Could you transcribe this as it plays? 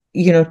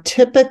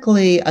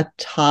typically a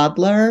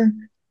toddler,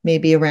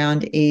 maybe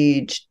around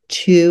age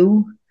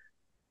 2,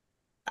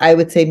 I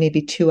would say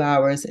maybe 2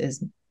 hours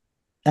is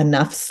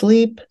enough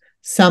sleep.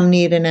 Some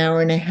need an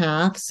hour and a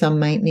half, some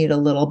might need a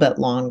little bit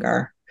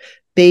longer.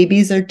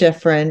 Babies are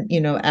different,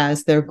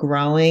 as they're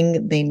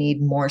growing, they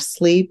need more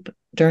sleep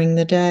during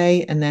the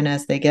day. And then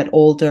as they get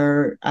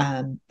older,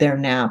 their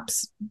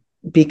naps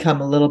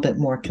become a little bit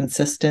more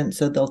consistent.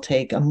 So they'll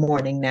take a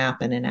morning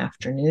nap and an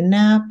afternoon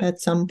nap at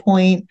some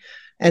point.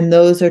 And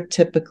those are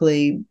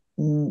typically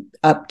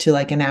up to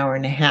like an hour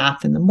and a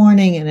half in the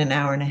morning and an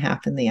hour and a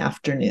half in the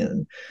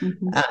afternoon,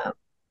 Mhm.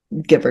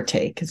 give or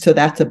take. So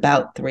that's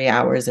about 3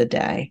 hours a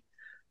day.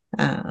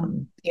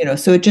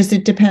 So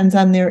it depends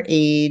on their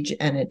age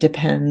and it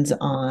depends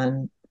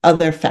on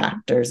other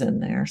factors in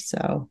there.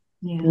 So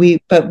Yeah.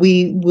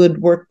 we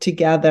would work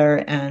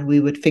together and we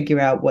would figure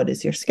out, what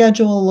does your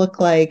schedule look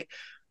like?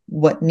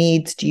 What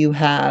needs do you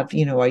have?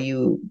 Are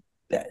you,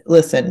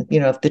 listen,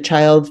 if the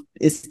child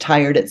is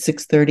tired at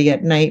 6:30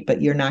 at night,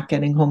 but you're not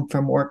getting home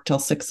from work till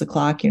 6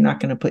 o'clock, you're not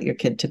going to put your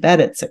kid to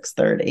bed at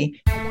 6:30.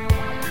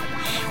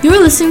 You are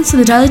listening to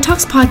the Dali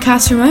Talks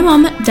podcast where my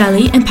mom,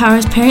 Dali,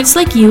 empowers parents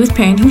like you with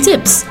parenting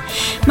tips.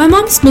 My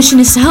mom's mission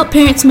is to help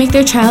parents make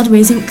their child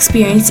raising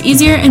experience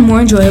easier and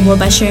more enjoyable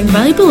by sharing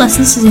valuable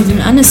lessons to save them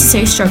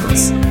unnecessary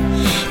struggles.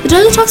 The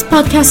Dali Talks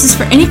podcast is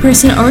for any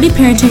person already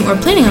parenting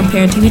or planning on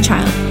parenting a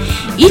child.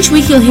 Each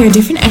week you'll hear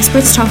different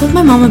experts talk with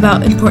my mom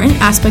about important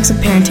aspects of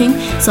parenting,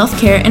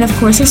 self-care, and of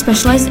course her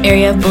specialized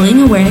area of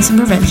bullying awareness and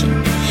prevention.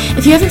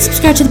 If you haven't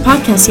subscribed to the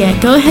podcast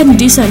yet, go ahead and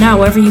do so now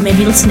wherever you may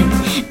be listening.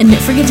 And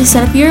don't forget to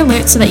set up your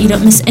alerts so that you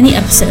don't miss any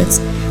episodes.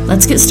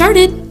 Let's get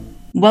started.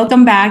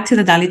 Welcome back to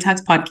the Dali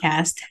Talks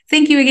podcast.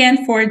 Thank you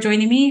again for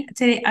joining me.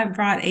 Today, I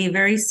brought a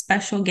very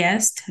special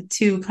guest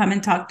to come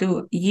and talk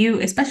to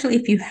you, especially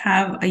if you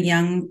have a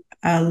young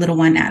little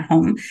one at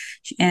home.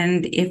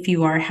 And if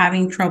you are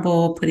having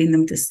trouble putting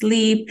them to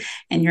sleep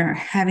and you're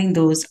having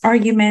those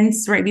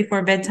arguments right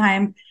before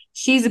bedtime,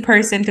 she's a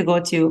person to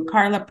go to.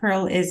 Carla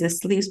Pearl is a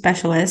sleep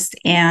specialist,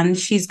 and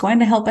she's going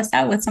to help us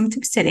out with some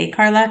tips today.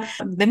 Carla,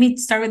 let me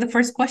start with the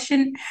first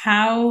question.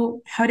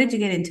 How did you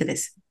get into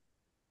this?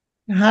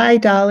 Hi,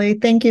 Dolly.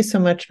 Thank you so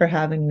much for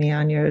having me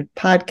on your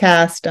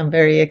podcast. I'm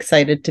very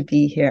excited to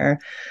be here.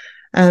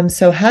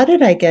 So how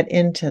did I get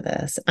into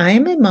this? I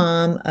am a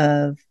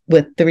mom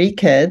with 3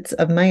 kids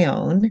of my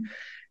own.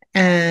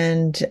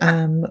 And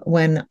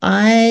when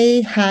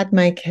I had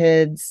my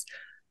kids,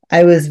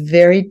 I was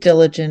very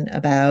diligent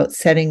about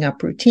setting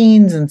up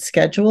routines and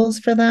schedules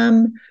for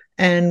them.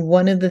 And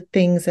one of the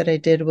things that I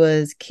did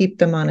was keep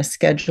them on a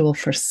schedule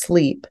for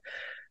sleep.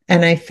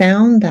 And I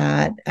found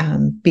that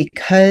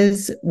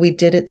because we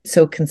did it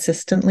so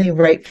consistently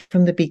right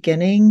from the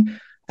beginning,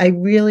 I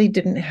really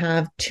didn't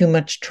have too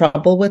much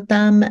trouble with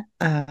them,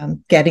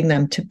 getting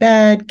them to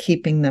bed,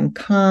 keeping them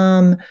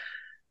calm.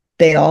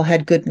 They all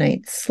had good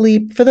night's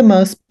sleep for the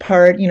most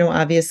part.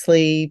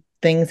 Obviously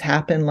things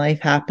happen, life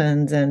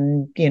happens,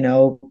 and,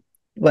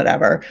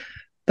 whatever.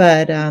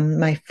 But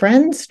my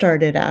friends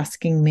started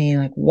asking me,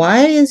 like,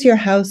 why is your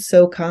house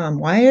so calm?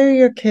 Why are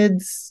your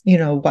kids,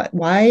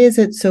 why is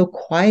it so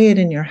quiet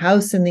in your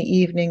house in the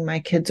evening? My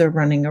kids are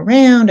running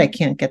around. I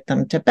can't get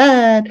them to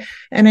bed.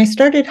 And I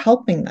started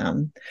helping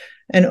them.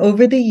 And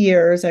over the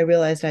years, I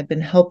realized I've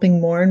been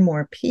helping more and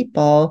more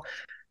people,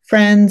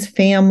 friends,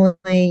 family,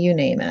 you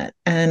name it.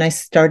 And I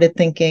started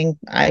thinking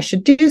I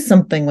should do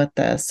something with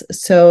this.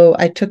 So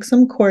I took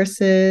some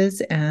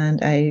courses and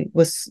I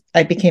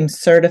became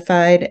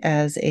certified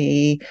as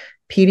a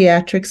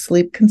pediatric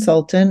sleep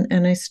consultant,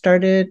 and I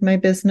started my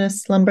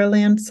business,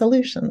 Slumberland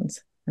Solutions.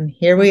 And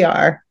here we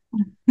are.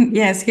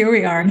 Yes, here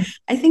we are.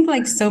 I think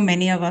like so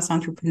many of us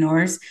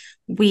entrepreneurs,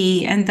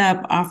 we end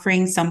up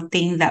offering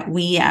something that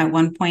we at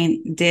one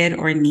point did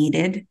or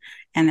needed.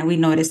 And then we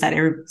noticed that,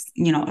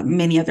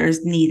 many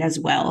others need as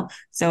well.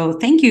 So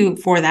thank you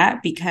for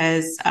that,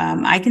 because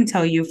I can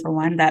tell you for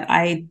one that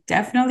I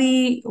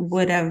definitely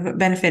would have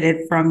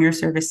benefited from your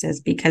services,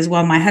 because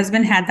while my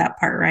husband had that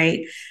part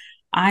right,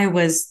 I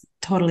was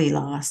totally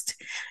lost.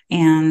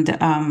 And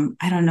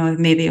I don't know if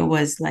maybe it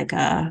was like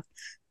a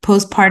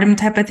postpartum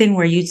type of thing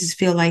where you just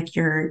feel like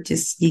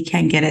you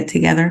can't get it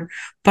together.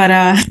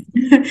 But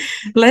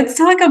let's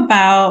talk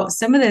about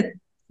some of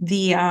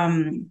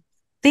the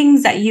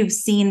things that you've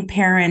seen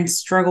parents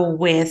struggle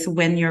with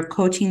when you're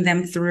coaching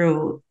them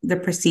through the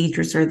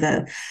procedures or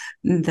the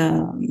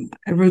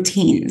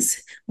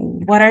routines.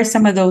 What are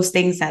some of those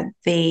things that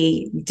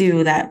they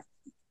do that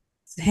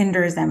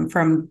hinders them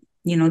from,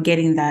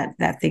 getting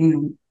that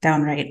thing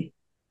down right?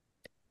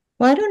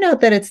 Well, I don't know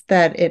that it's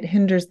that it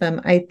hinders them.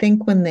 I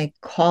think when they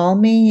call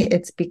me,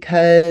 it's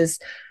because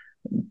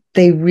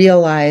they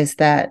realize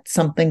that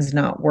something's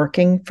not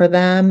working for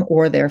them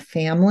or their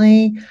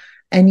family.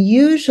 And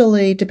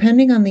usually,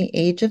 depending on the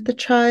age of the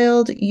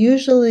child,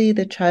 usually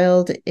the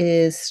child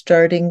is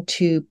starting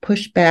to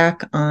push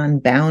back on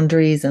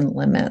boundaries and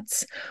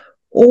limits,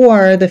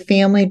 or the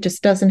family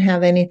just doesn't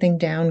have anything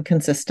down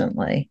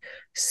consistently.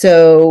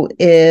 So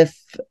if,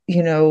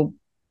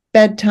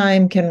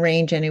 bedtime can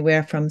range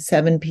anywhere from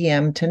 7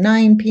 p.m. to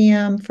 9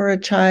 p.m. for a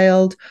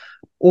child,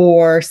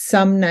 or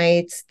some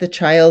nights the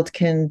child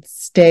can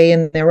stay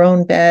in their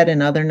own bed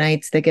and other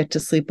nights they get to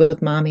sleep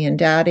with mommy and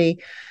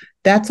daddy.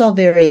 That's all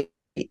very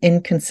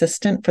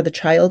inconsistent for the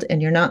child,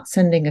 and you're not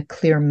sending a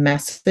clear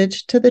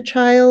message to the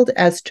child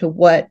as to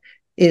what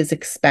is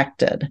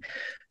expected.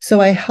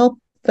 So I help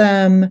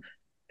them,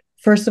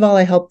 first of all,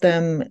 I help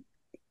them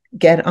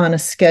get on a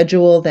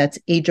schedule that's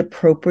age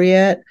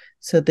appropriate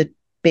so the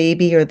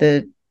baby or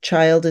the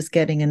child is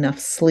getting enough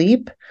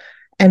sleep.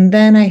 And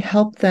then I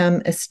help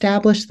them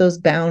establish those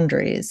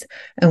boundaries,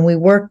 and we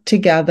work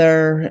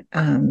together.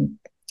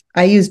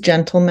 I use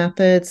gentle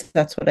methods.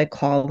 That's what I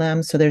call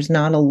them. So there's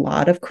not a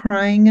lot of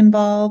crying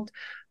involved,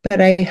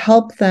 but I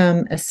help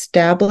them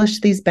establish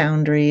these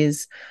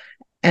boundaries.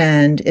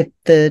 And if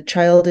the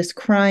child is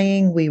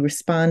crying, we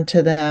respond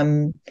to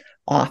them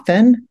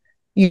often.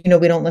 We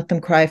don't let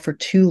them cry for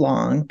too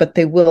long, but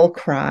they will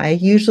cry.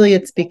 Usually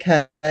it's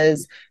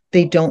because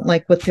they don't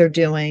like what they're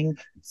doing.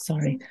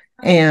 Sorry.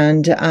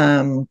 And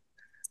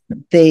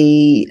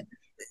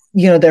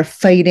they're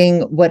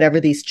fighting whatever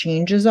these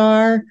changes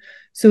are.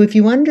 So if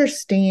you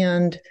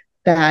understand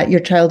that your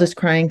child is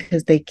crying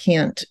because they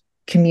can't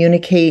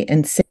communicate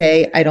and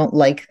say, I don't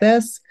like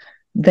this,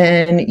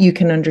 then you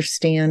can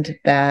understand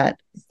that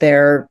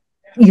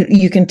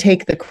you can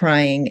take the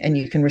crying and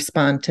you can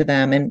respond to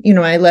them. And,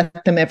 I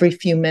let them every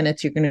few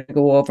minutes, you're going to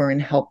go over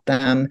and help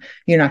them.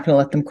 You're not going to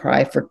let them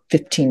cry for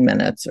 15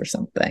 minutes or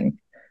something.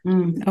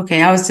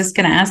 Okay. I was just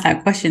going to ask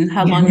that question.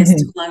 How long is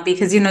too long?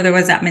 Because, there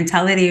was that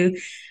mentality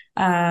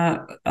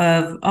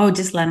of,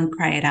 just let them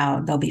cry it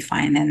out. They'll be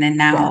fine. And then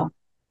now,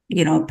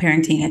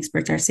 parenting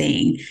experts are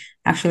saying,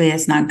 actually,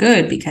 it's not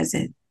good because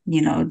it,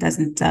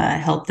 doesn't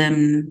help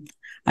them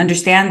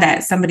understand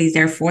that somebody's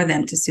there for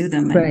them to soothe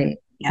them. Right.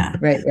 Yeah.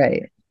 Right.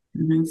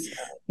 Mm-hmm.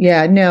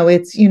 Yeah, no,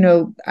 it's,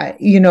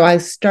 I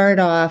start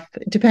off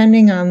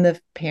depending on the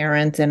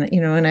parents and,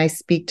 and I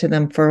speak to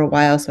them for a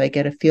while, so I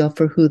get a feel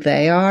for who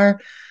they are.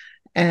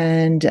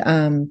 And,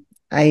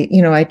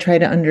 I try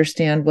to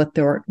understand what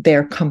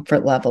their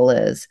comfort level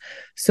is.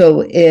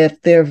 So if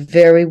they're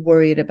very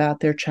worried about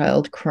their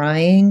child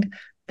crying,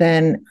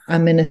 then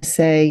I'm going to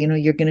say,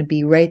 you're going to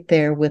be right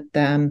there with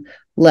them.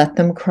 Let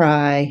them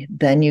cry,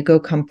 then you go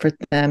comfort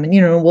them.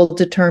 And, we'll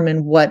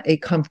determine what a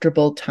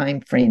comfortable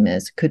time frame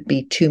is. Could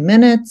be 2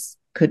 minutes,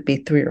 could be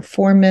 3 or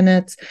 4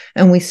 minutes.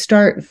 And we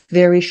start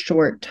very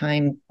short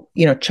time,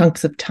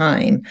 chunks of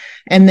time.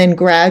 And then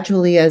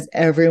gradually, as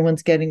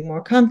everyone's getting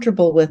more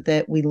comfortable with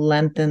it, we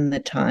lengthen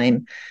the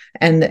time.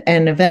 And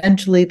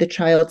eventually the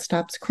child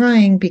stops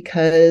crying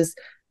because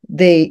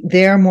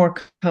they're more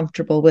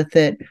comfortable with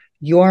it.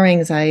 Your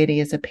anxiety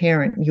as a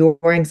parent, your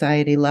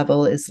anxiety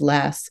level is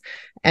less,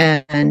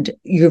 and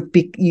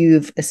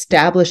you've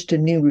established a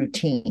new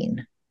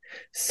routine.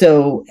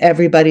 So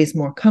everybody's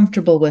more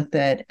comfortable with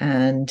it,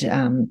 and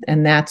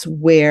that's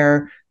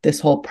where this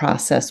whole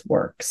process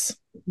works.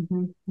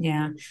 Mm-hmm.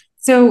 Yeah.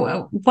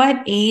 So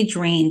what age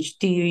range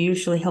do you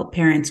usually help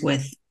parents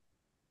with?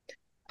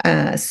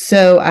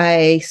 So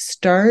I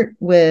start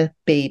with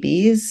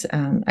babies.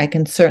 I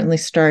can certainly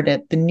start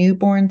at the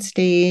newborn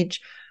stage.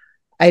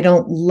 I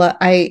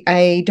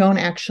don't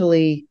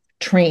actually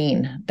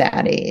train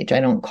that age.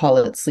 I don't call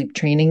it sleep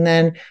training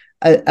then.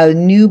 A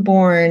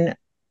newborn,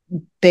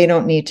 they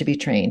don't need to be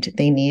trained.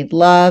 They need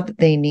love.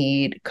 They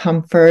need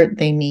comfort.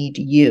 They need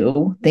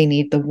you. They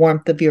need the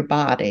warmth of your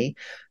body.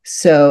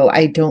 So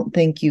I don't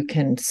think you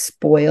can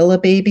spoil a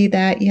baby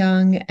that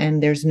young,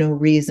 and there's no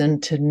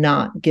reason to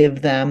not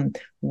give them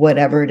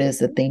whatever it is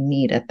that they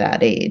need at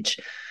that age.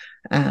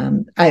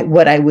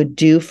 What I would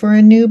do for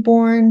a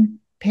newborn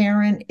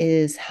parent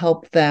is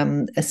help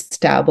them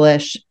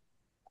establish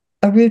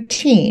a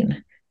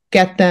routine,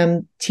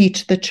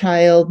 teach the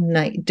child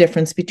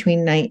difference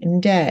between night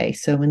and day.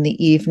 So in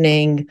the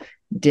evening,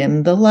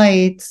 dim the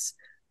lights,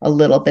 a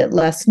little bit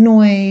less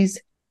noise,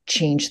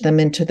 change them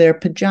into their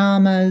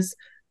pajamas,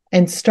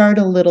 and start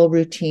a little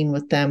routine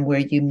with them where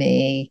you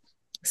may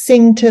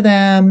sing to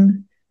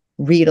them,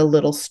 read a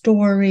little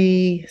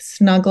story,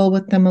 snuggle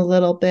with them a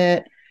little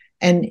bit,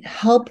 and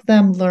help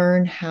them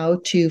learn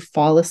how to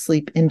fall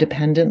asleep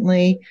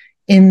independently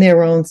in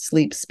their own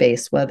sleep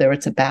space, whether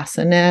it's a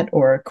bassinet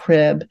or a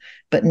crib,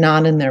 but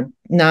not in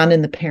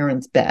the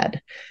parent's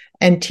bed.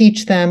 And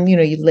teach them,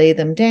 you lay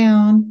them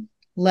down,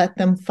 let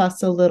them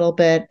fuss a little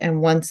bit,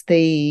 and once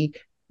they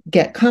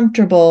get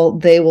comfortable,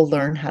 they will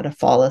learn how to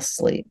fall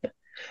asleep.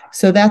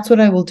 So that's what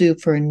I will do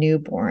for a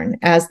newborn.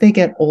 As they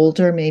get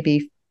older,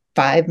 maybe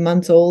 5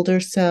 months old or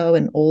so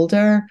and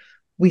older,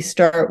 we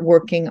start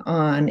working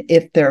on,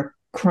 if they're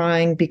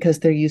crying because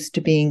they're used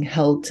to being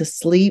held to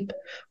sleep,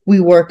 we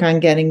work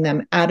on getting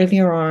them out of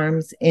your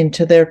arms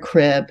into their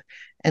crib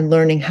and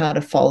learning how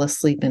to fall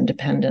asleep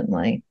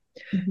independently.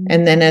 Mm-hmm.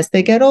 And then as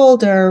they get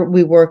older,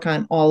 we work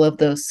on all of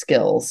those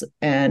skills.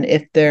 And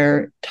if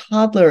they're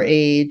toddler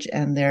age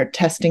and they're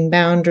testing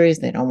boundaries,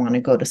 they don't want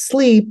to go to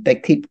sleep, they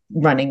keep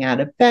running out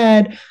of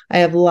bed, I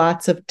have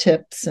lots of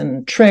tips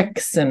and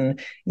tricks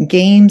and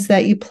games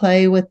that you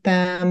play with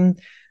them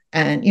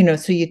And,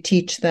 so you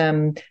teach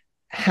them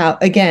how,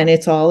 again,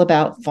 it's all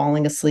about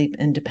falling asleep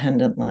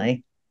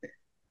independently.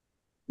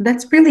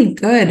 That's really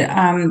good.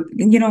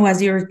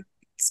 As you're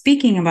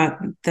speaking about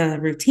the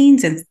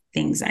routines and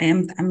things,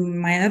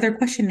 my other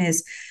question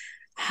is,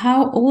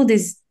 how old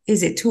is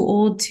it too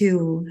old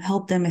to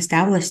help them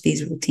establish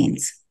these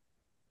routines?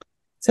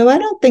 So I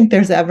don't think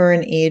there's ever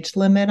an age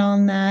limit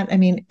on that. I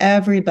mean,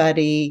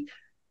 everybody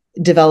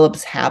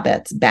develops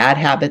habits, bad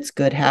habits,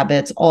 good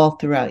habits, all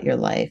throughout your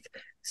life.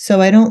 So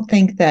I don't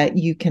think that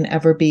you can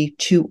ever be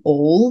too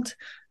old.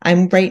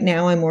 I'm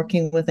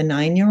working with a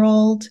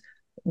 9-year-old,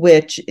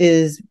 which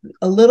is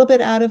a little bit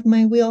out of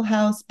my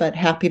wheelhouse, but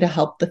happy to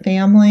help the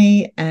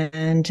family.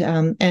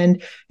 So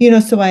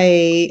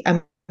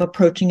I'm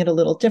approaching it a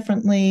little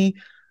differently.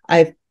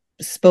 I've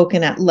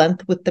spoken at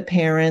length with the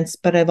parents,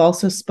 but I've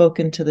also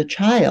spoken to the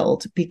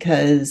child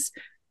because,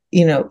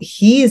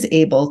 he is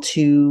able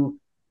to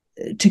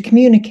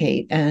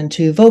communicate and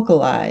to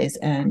vocalize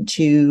and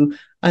to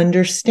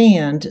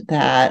understand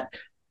that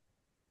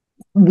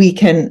we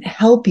can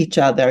help each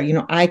other.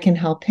 I can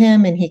help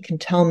him and he can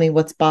tell me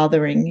what's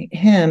bothering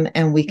him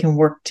and we can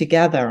work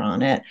together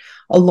on it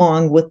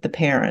along with the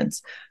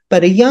parents.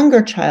 But a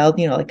younger child,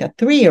 like a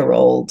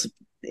 3-year-old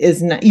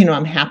is not,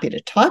 I'm happy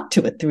to talk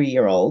to a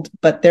 3-year-old,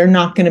 but they're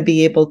not going to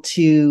be able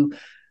to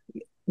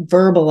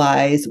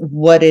verbalize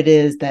what it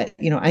is that,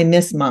 I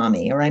miss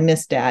mommy or I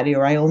miss daddy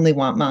or I only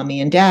want mommy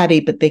and daddy,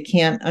 but they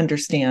can't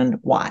understand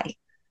why.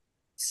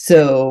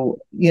 So,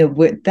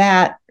 with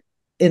that,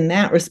 in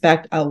that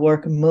respect, I'll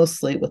work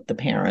mostly with the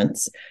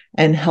parents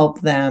and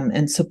help them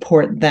and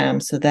support them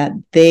so that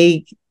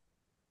they,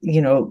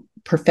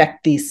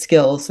 perfect these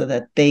skills so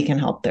that they can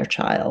help their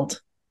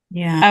child.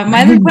 Yeah.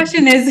 My other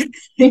question is,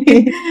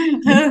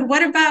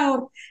 what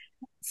about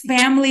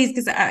families?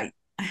 Because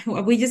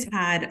we just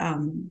had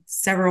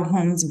several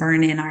homes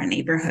burn in our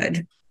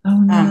neighborhood. Oh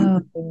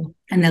no!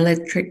 An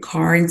electric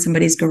car in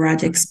somebody's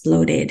garage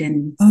exploded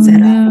and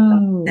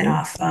set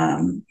off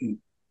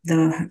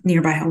the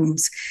nearby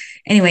homes.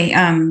 Anyway,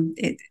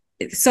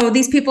 so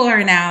these people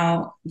are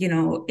now,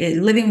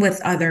 living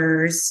with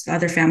other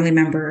family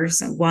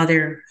members while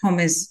their home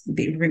is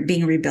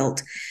being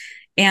rebuilt.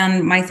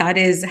 And my thought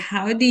is,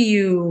 how do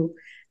you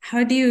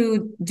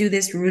do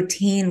this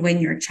routine when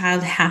your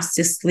child has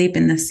to sleep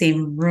in the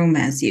same room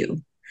as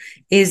you?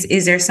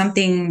 Is there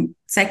something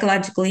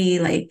psychologically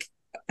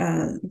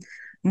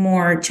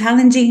more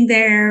challenging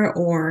there,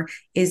 or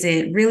is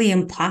it really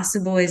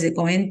impossible? Is it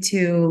going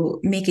to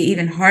make it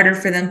even harder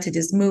for them to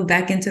just move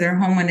back into their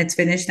home when it's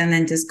finished and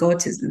then just go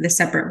to the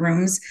separate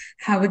rooms?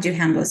 How would you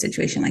handle a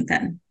situation like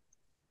that?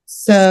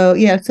 So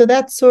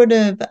that's sort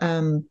of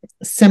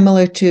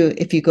similar to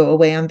if you go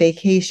away on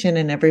vacation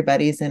and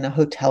everybody's in a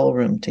hotel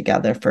room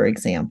together, for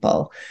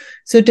example.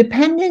 So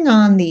depending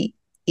on the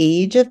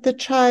age of the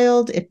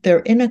child, if they're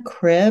in a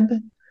crib,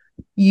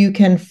 you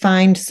can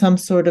find some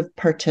sort of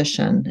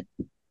partition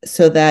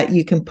so that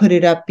you can put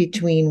it up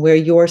between where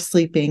you're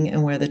sleeping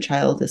and where the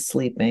child is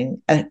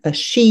sleeping. A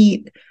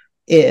sheet,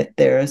 if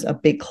there's a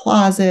big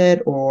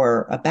closet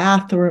or a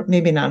bathroom,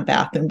 maybe not a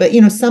bathroom, but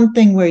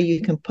something where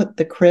you can put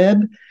the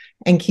crib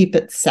and keep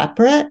it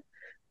separate.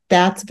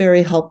 That's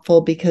very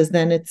helpful because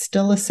then it's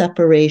still a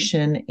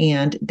separation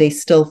and they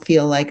still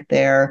feel like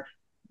they're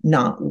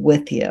not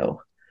with you.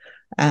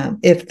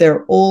 If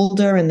they're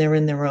older and they're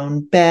in their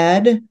own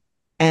bed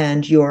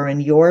and you're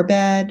in your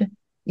bed,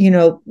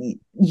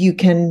 you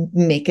can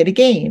make it a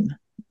game.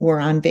 We're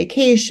on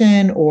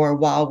vacation, or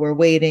while we're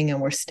waiting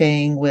and we're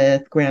staying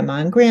with grandma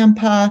and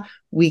grandpa,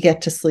 we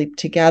get to sleep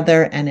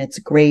together and it's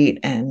great.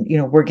 And,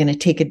 we're going to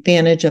take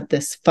advantage of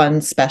this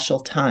fun,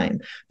 special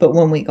time. But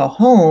when we go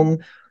home,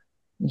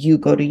 you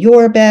go to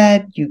your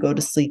bed, you go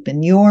to sleep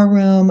in your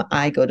room,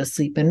 I go to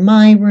sleep in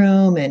my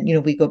room, and,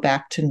 we go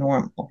back to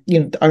normal,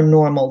 our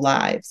normal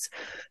lives.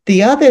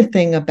 The other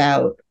thing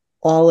about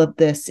all of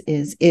this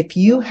is if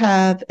you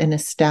have an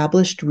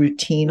established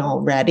routine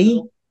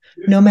already,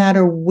 no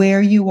matter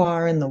where you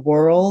are in the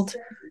world,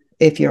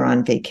 if you're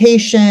on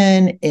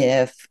vacation,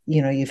 if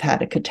you've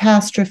had a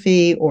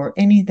catastrophe or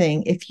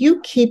anything, if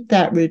you keep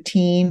that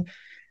routine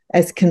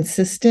as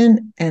consistent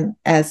and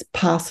as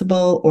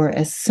possible, or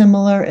as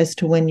similar as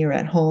to when you're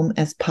at home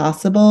as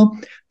possible,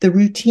 the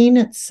routine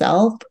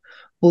itself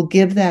will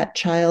give that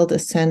child a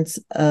sense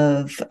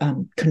of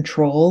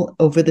control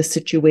over the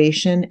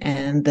situation,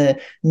 and the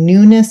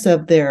newness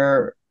of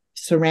their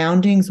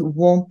surroundings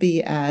won't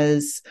be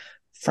as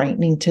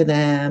frightening to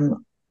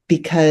them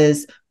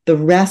because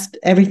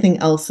everything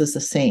else is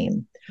the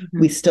same. Mm-hmm.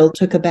 We still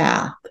took a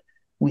bath.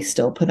 We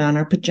still put on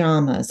our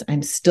pajamas.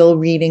 I'm still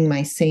reading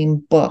my same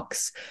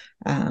books.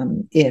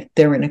 If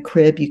they're in a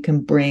crib, you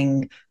can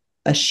bring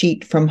a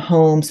sheet from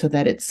home so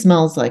that it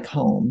smells like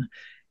home.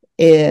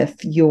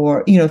 If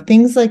you're,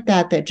 things like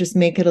that just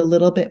make it a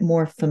little bit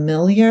more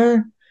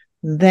familiar,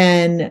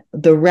 then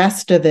the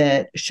rest of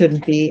it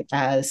shouldn't be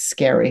as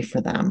scary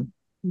for them.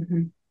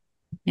 Mm-hmm.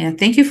 Yeah,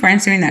 thank you for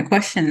answering that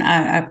question.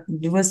 I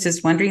was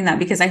just wondering that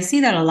because I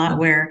see that a lot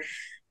where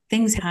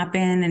things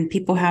happen and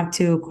people have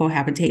to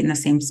cohabitate in the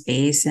same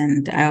space.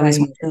 And I always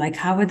Right. wonder, like,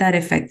 how would that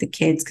affect the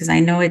kids? Because I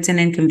know it's an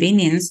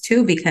inconvenience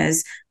too,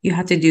 because you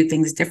have to do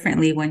things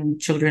differently when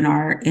children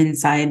are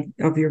inside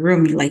of your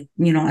room, like,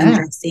 Yeah.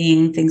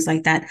 undressing, things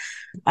like that.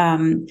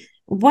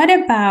 What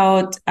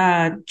about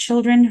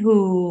children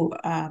who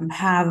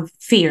have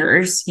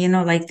fears?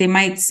 Like they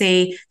might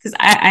say, because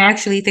I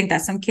actually think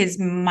that some kids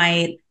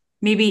might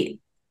maybe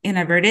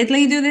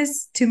inadvertently do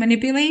this to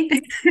manipulate,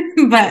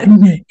 but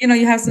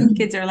you have some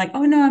kids that are like,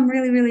 oh no, I'm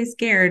really, really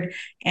scared.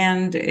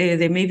 And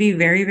they may be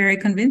very, very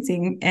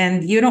convincing.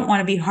 And you don't want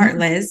to be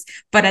heartless,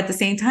 but at the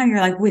same time, you're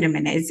like, wait a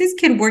minute, is this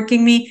kid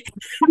working me?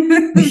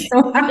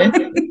 So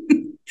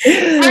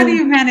how do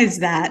you manage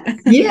that?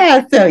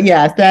 Yeah, so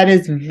yes, that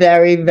is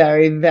very,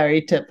 very,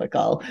 very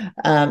typical.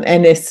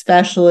 And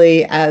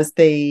especially as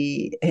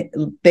they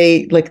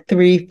like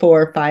 3,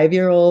 4, 5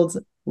 year olds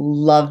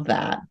love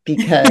that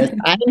because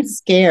I'm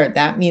scared.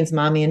 That means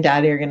mommy and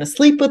daddy are going to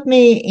sleep with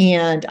me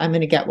and I'm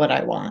going to get what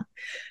I want.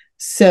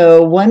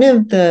 So one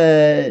of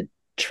the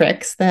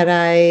tricks that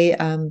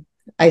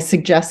I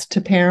suggest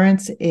to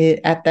parents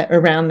at that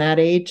around that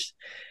age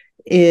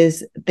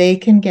is they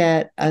can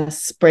get a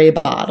spray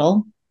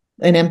bottle,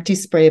 an empty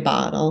spray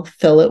bottle,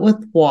 fill it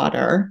with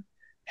water,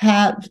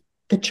 have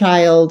the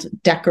child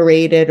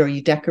decorate it or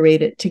you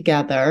decorate it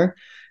together.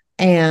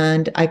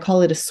 And I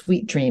call it a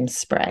sweet dream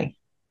spray.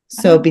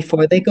 So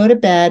before they go to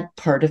bed,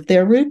 part of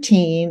their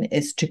routine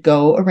is to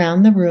go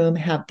around the room,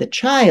 have the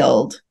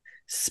child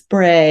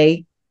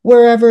spray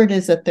wherever it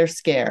is that they're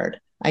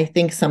scared. I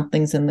think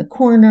something's in the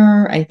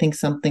corner. I think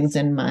something's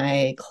in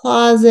my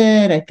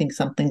closet. I think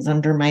something's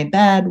under my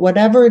bed.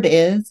 Whatever it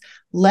is,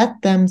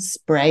 let them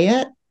spray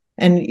it.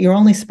 And you're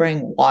only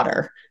spraying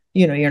water.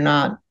 You're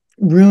not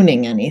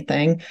ruining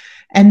anything.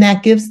 And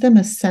that gives them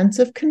a sense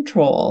of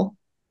control.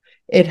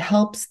 It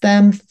helps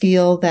them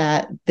feel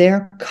that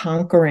they're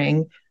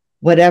conquering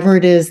whatever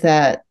it is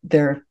that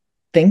they're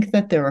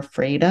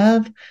afraid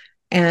of.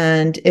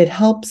 And it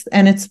helps,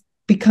 and it's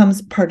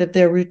becomes part of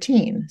their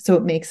routine. So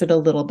it makes it a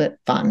little bit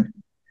fun.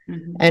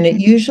 Mm-hmm. And it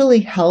usually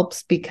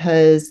helps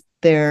because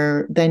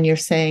then you're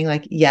saying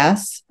like,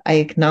 yes, I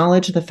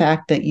acknowledge the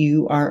fact that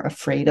you are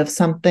afraid of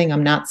something.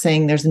 I'm not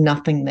saying there's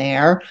nothing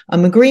there.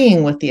 I'm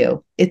agreeing with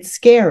you. It's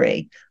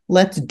scary.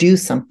 Let's do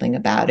something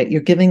about it.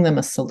 You're giving them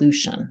a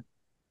solution.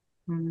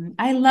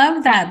 I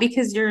love that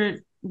because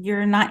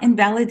you're not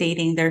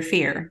invalidating their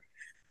fear.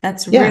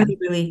 That's really,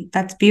 really,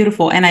 that's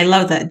beautiful. And I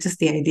love that, just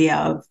the idea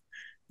of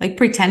like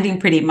pretending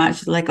pretty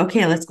much like,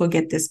 okay, let's go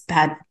get this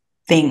bad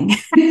thing.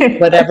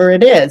 Whatever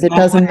it is, it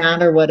doesn't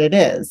matter what it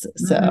is.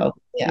 So,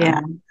 yeah.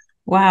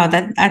 Wow.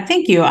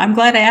 Thank you. I'm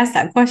glad I asked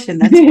that question.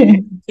 That's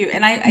cute.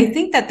 And I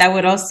think that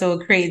would also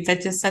create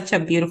just such a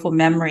beautiful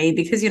memory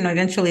because,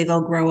 eventually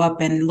they'll grow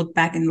up and look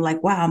back and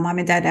like, wow, mom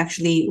and dad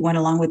actually went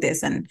along with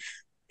this and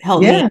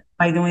helped me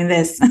by doing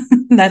this.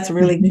 That's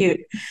really cute.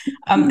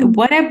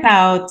 What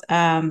about,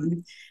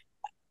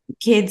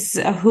 kids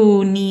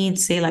who need,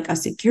 say, like a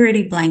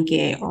security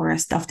blanket or a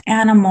stuffed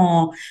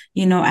animal?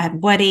 At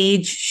what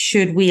age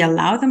should we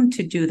allow them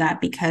to do that?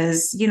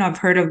 Because, I've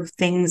heard of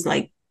things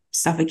like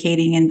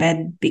suffocating in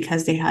bed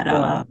because they had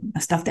a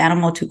stuffed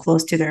animal too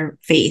close to their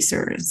face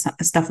or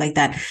stuff like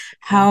that.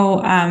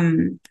 How,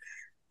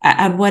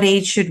 at what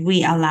age should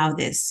we allow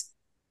this?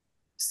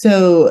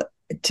 So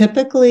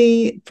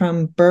typically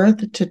from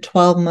birth to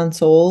 12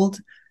 months old,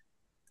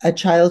 a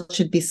child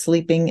should be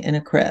sleeping in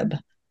a crib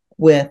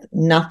with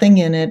nothing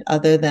in it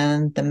other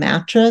than the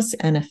mattress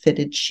and a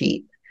fitted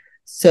sheet.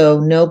 So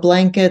no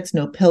blankets,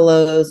 no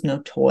pillows,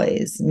 no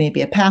toys,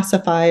 maybe a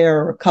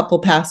pacifier or a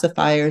couple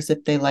pacifiers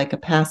if they like a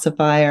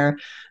pacifier.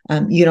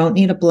 You don't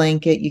need a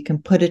blanket. You can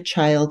put a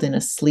child in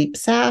a sleep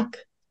sack,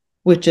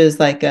 which is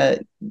like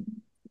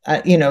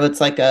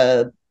it's like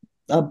a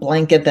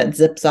blanket that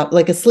zips up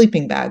like a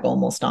sleeping bag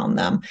almost on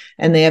them.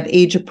 And they have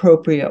age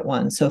appropriate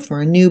ones. So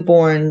for a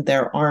newborn,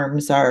 their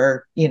arms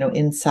are,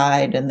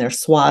 inside and they're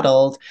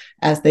swaddled.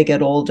 As they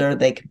get older,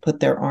 they can put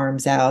their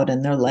arms out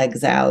and their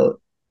legs out,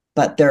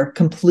 but they're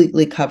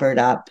completely covered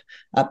up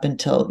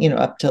until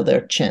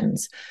their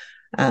chins.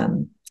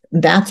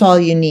 That's all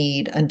you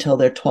need until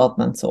they're 12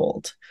 months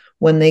old.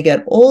 When they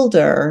get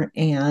older,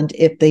 and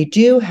if they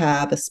do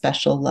have a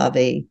special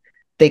lovey,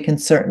 they can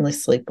certainly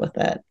sleep with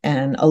it.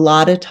 And a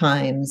lot of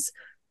times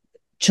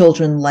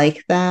children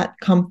like that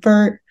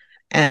comfort,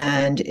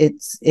 and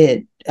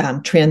it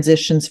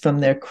transitions from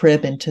their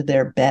crib into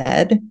their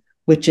bed,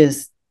 which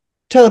is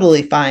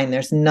totally fine.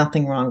 There's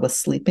nothing wrong with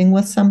sleeping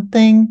with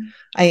something.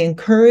 I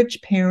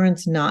encourage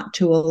parents not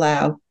to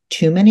allow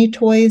too many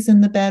toys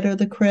in the bed or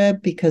the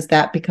crib because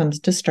that becomes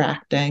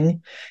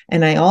distracting.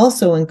 And I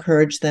also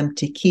encourage them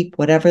to keep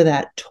whatever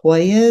that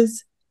toy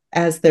is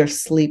as their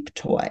sleep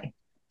toy.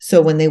 So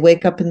when they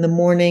wake up in the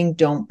morning,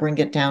 don't bring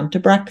it down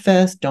to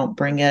breakfast, don't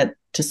bring it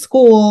to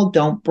school,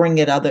 don't bring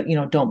it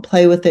don't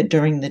play with it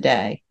during the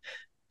day.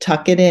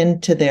 Tuck it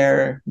into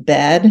their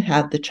bed,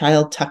 have the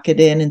child tuck it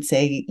in and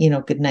say,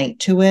 good night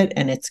to it,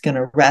 and it's going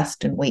to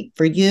rest and wait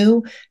for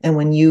you. And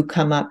when you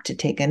come up to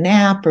take a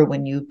nap or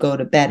when you go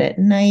to bed at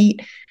night,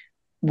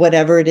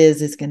 whatever it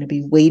is going to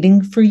be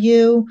waiting for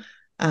you.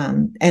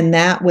 And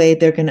that way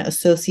they're going to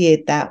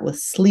associate that with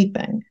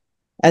sleeping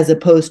as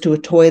opposed to a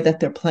toy that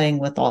they're playing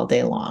with all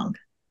day long.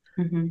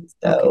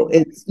 So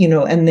it's,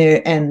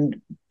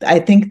 and I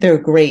think they're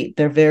great.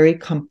 They're very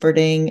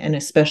comforting. And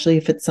especially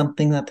if it's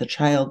something that the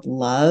child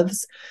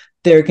loves,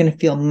 they're going to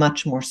feel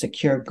much more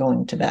secure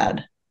going to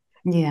bed.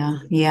 Yeah.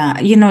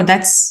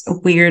 That's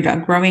weird.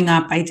 Growing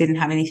up, I didn't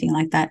have anything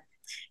like that.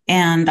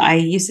 And I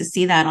used to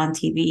see that on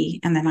TV.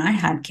 And then I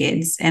had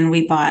kids and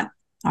we bought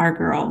our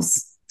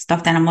girls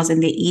stuffed animals,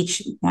 and they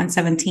each, one's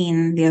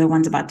 17, the other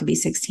one's about to be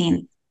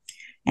 16.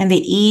 And they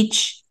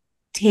each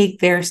take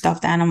their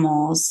stuffed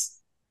animals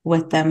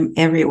with them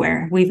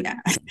everywhere.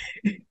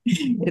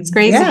 It's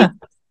crazy. Yeah.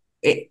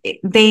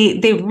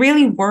 They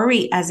really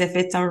worry as if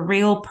it's a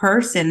real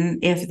person.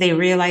 If they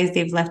realize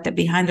they've left it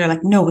behind, they're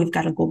like, no, we've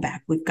got to go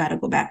back.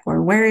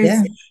 Or where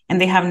is,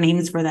 and they have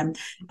names for them.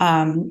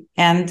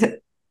 And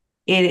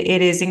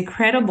it is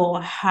incredible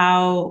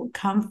how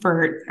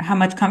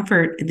much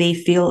comfort they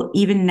feel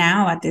even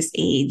now at this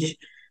age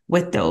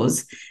with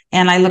those.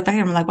 And I look back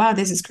and I'm like, wow,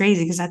 this is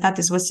crazy, because I thought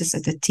this was just a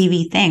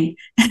TV thing.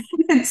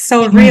 It's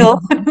so real.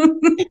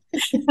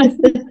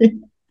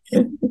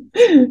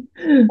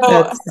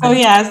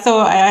 So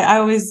I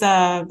always,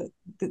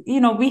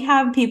 we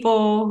have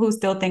people who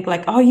still think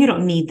like, oh, you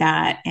don't need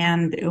that.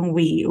 And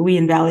we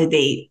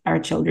invalidate our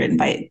children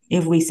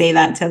if we say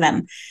that to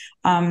them.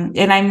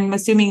 And I'm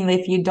assuming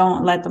if you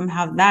don't let them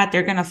have that,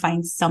 they're going to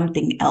find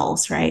something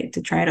else, right,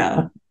 to try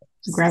to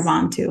grab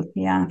onto.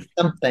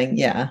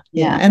 Something.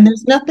 And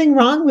there's nothing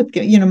wrong with,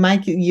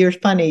 you're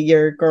funny,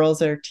 your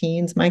girls are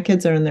teens, my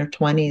kids are in their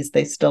 20s,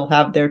 they still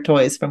have their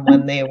toys from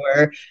when they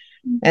were,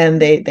 and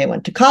they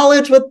went to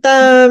college with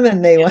them,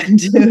 and they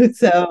went to,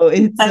 so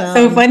it's that's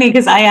so funny,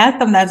 because I asked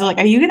them that, like,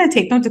 are you going to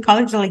take them to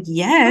college? They're like,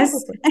 yes.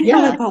 And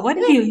I'm like, but what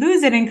if you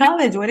lose it in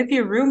college? What if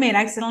your roommate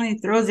accidentally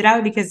throws it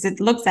out because it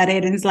looks at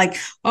it and it's like,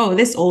 oh,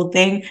 this old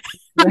thing.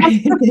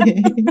 Right.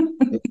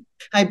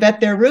 I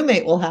bet their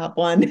roommate will have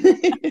one.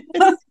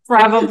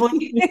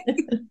 Probably.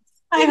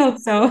 I hope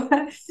so.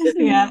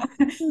 Yeah.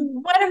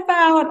 What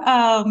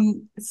about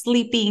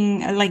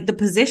sleeping, like the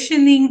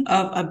positioning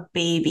of a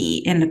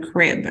baby in the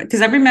crib?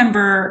 Because I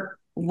remember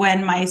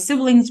when my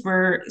siblings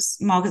were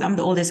small, because I'm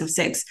the oldest of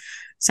 6.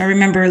 So I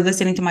remember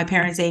listening to my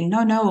parents saying,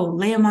 no,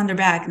 lay them on their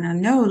back.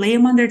 No, lay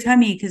them on their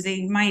tummy because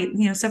they might,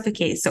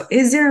 suffocate. So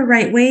is there a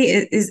right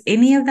way? Is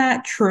any of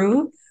that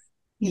true?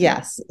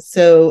 Yes.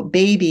 So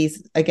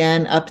babies,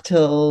 again, up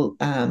till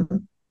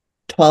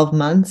 12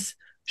 months,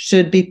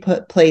 should be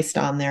placed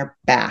on their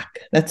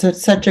back.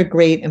 That's such a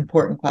great,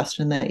 important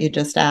question that you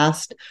just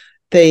asked.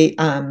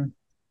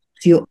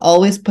 You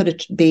always put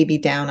a baby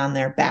down on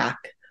their back.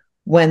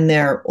 When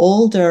they're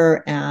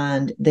older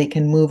and they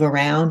can move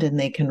around and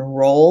they can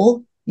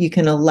roll, you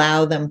can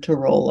allow them to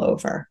roll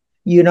over.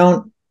 You're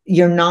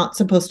not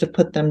supposed to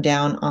put them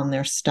down on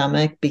their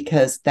stomach,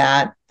 because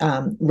that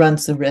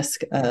runs the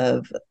risk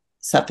of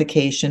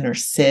suffocation or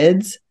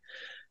SIDS.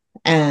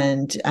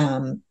 And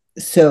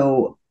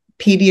so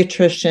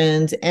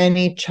pediatricians,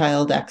 any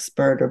child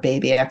expert or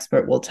baby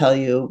expert will tell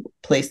you,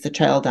 place the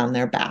child on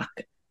their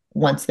back.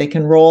 Once they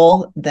can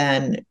roll,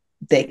 then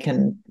they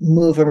can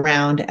move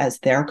around as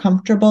they're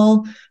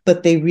comfortable,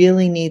 but they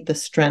really need the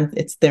strength.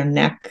 It's their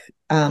neck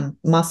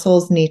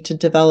muscles need to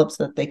develop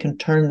so that they can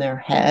turn their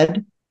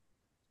head.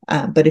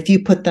 But if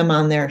you put them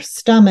on their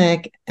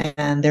stomach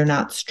and they're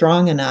not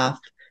strong enough,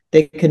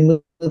 they can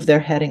move their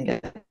head and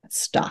get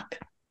stuck.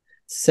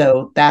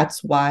 So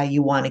that's why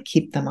you want to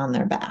keep them on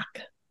their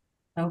back.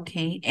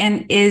 Okay.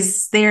 And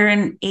is there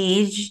an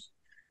age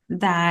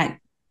that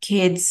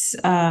kids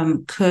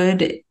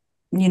could,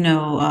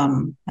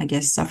 I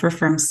guess, suffer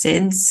from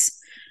SIDS?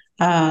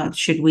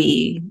 Should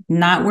we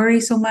not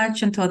worry so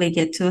much until they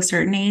get to a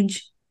certain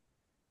age?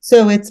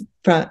 So it's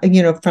from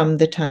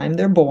the time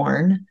they're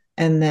born.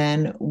 And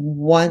then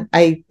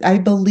I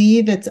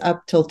believe it's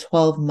up till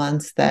 12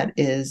 months that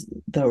is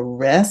the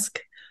risk.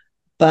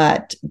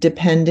 But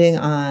depending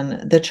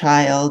on the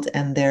child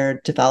and their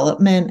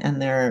development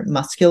and their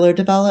muscular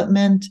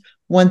development,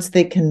 once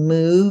they can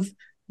move,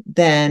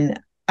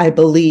 then I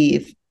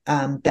believe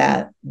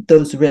that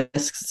those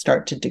risks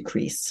start to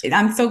decrease.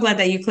 I'm so glad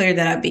that you cleared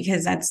that up,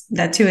 because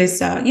that too is,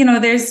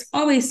 there's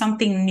always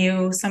something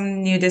new,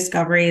 some new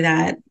discovery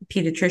that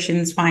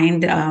pediatricians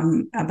find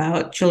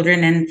about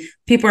children, and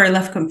people are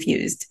left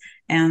confused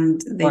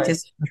and they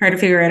just try to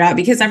figure it out.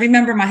 Because I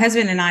remember my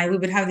husband and I, we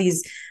would have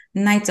these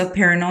nights of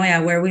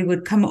paranoia where we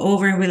would come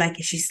over and we're like,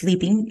 is she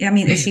sleeping? I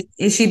mean,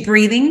 is she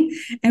breathing?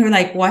 And we're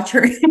like, watch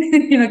her,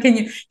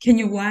 can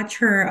you watch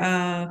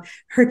her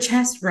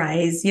chest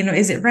rise?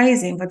 Is it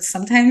rising? But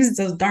sometimes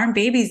those darn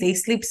babies, they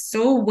sleep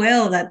so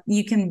well that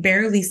you can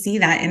barely see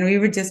that. And we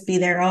would just be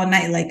there all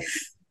night, like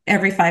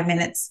every 5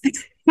 minutes.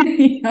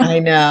 I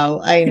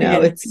know.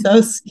 Yeah. It's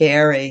so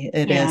scary.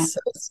 It is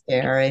so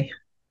scary.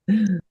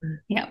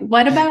 Yeah.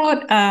 What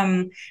about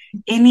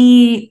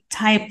any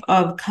type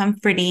of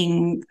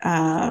comforting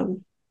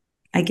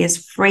I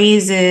guess,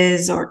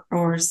 phrases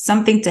or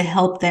something to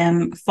help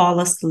them fall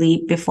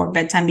asleep before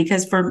bedtime.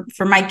 Because for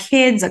my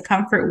kids, a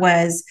comfort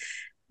was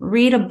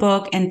read a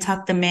book and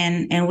tuck them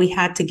in, and we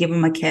had to give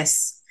them a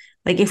kiss.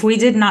 Like if we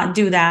did not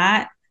do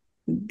that,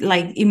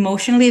 like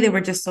emotionally, they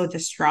were just so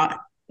distraught.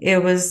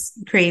 It was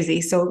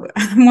crazy. So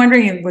I'm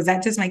wondering, was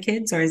that just my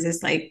kids, or is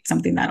this like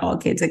something that all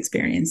kids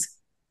experience?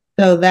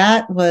 So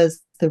that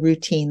was the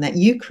routine that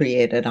you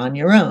created on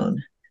your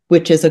own,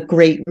 which is a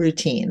great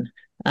routine.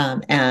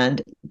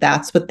 And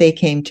that's what they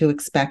came to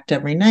expect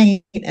every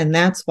night. And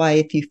that's why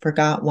if you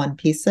forgot one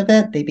piece of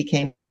it, they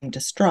became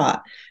distraught,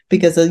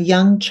 because a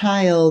young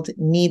child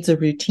needs a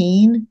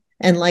routine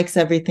and likes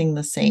everything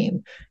the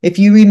same. If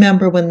you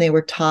remember when they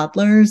were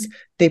toddlers,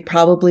 they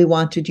probably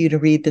wanted you to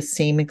read the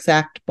same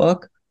exact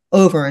book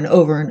over and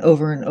over and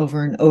over and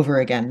over and over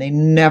again. They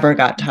never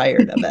got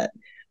tired of it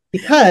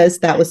because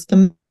that was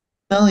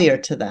familiar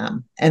to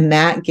them and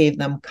that gave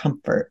them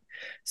comfort.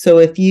 So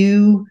if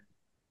you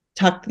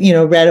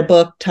read a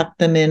book, tucked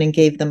them in and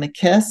gave them a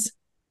kiss,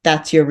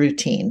 that's your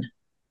routine.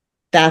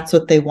 That's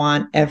what they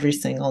want every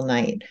single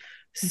night.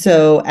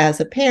 So as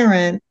a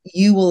parent,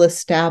 you will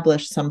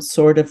establish some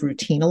sort of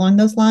routine along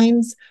those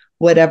lines,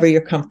 whatever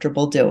you're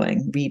comfortable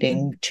doing,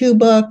 reading 2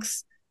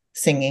 books,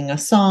 singing a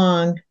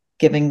song,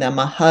 giving them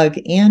a hug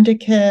and a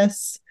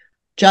kiss,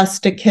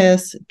 just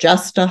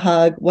a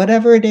hug,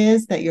 whatever it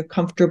is that you're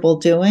comfortable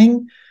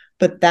doing.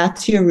 But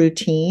that's your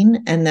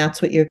routine, and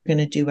that's what you're going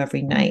to do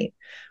every night.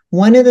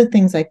 One of the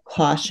things I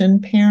caution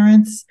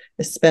parents,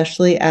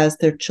 especially as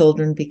their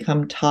children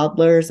become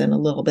toddlers and a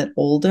little bit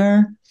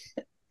older,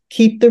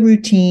 keep the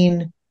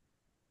routine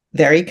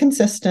very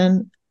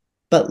consistent,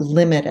 but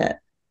limit it.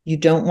 You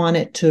don't want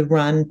it to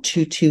run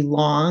too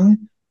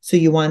long. So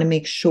you want to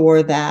make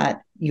sure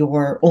that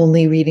you're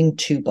only reading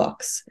 2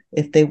 books.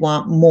 If they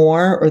want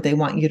more, or they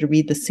want you to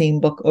read the same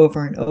book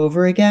over and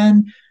over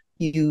again,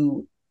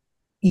 you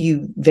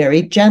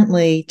very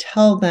gently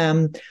tell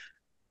them,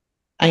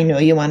 I know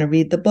you want to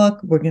read the book.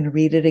 We're going to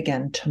read it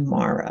again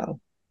tomorrow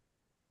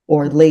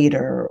or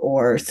later,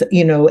 or,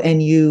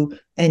 and you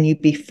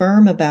be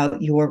firm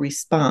about your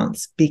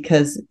response,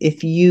 because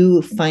if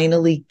you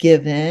finally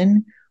give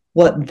in,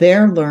 what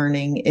they're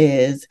learning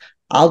is,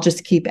 I'll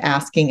just keep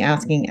asking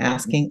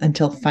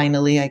until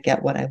finally I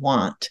get what I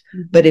want.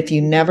 Mm-hmm. But if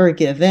you never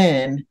give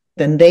in,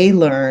 then they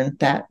learn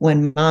that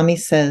when mommy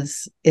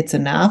says it's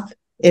enough,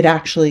 it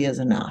actually is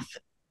enough.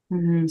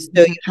 Mm-hmm.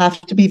 So you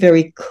have to be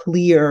very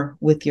clear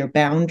with your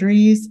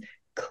boundaries,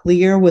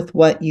 clear with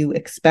what you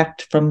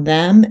expect from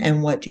them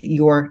and what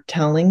you're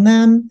telling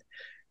them.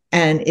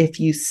 And if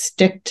you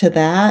stick to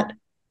that,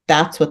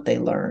 that's what they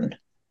learn.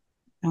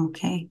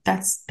 Okay,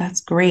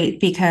 that's great,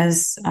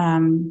 because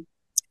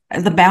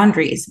the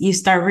boundaries, you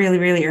start really,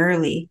 really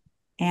early.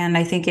 And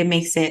I think it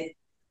makes it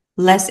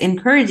less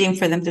encouraging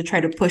for them to try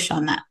to push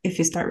on that if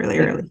you start really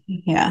early.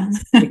 Yeah.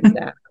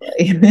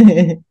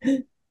 Exactly.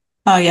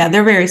 Oh yeah,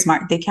 they're very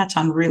smart. They catch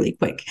on really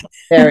quick.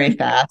 Very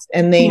fast.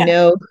 And they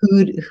know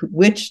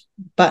which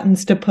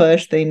buttons to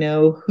push. They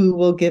know who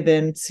will give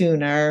in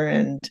sooner.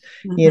 And,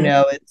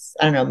 it's,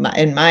 I don't know,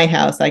 in my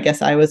house, I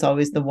guess I was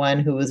always the one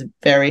who was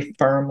very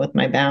firm with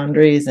my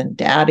boundaries, and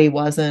daddy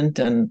wasn't.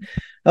 And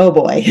oh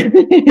boy.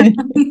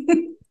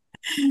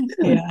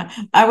 Yeah,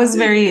 I was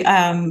very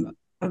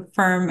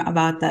firm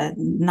about the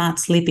not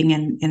sleeping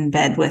in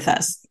bed with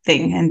us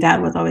thing, and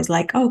dad was always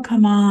like, oh,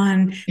 come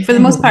on. For the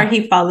most part,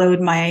 he followed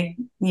my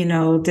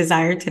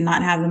desire to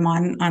not have them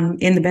on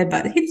in the bed,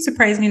 but he'd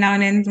surprise me now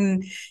and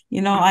then,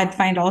 and I'd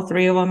find all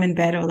 3 of them in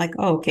bed. I was like,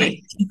 oh,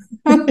 okay.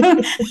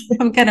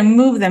 I'm gonna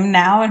move them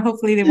now, and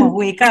hopefully they won't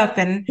wake up,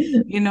 and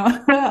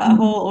a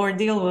whole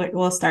ordeal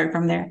will start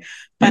from there.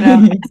 But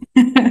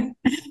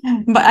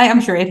but I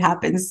am sure it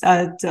happens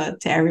to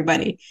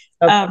everybody.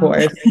 Of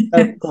course.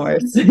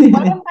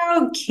 What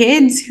about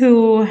kids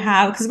who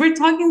have, because we're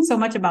talking so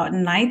much about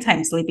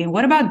nighttime sleeping,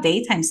 what about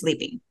daytime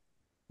sleeping?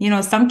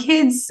 Some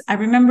kids, I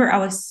remember I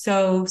was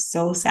so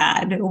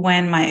sad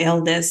when my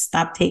eldest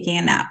stopped taking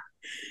a nap,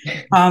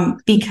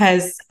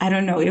 because I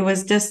don't know, it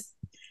was just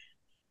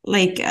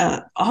like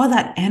all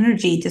that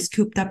energy just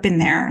cooped up in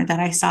there that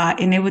I saw,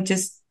 and it would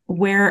just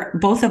wear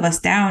both of us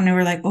down, and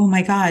we're like, oh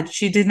my God,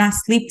 she did not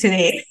sleep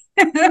today.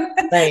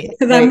 Right.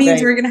 That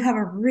means we're gonna have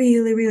a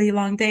really, really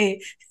long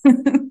day.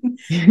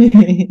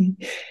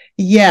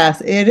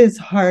 Yes, it is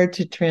hard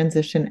to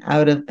transition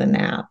out of the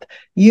nap.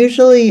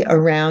 Usually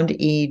around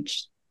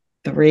age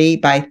 3,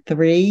 by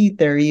 3,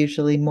 they're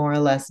usually more or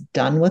less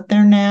done with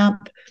their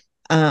nap.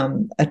 A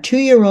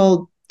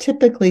 2-year-old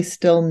typically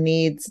still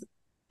needs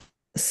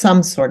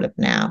some sort of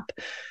nap,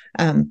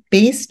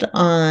 based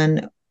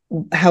on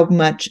how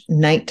much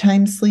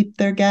nighttime sleep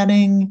they're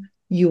getting.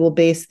 You will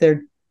base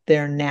their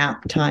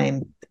nap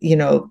time,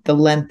 the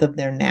length of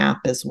their nap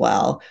as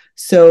well.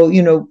 So,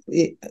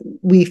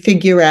 we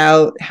figure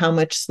out how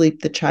much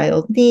sleep the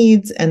child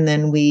needs, and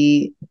then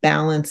we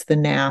balance the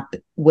nap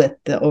with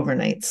the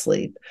overnight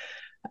sleep.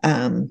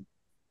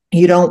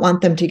 You don't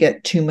want them to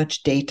get too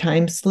much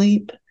daytime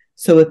sleep.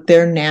 So if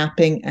they're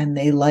napping and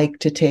they like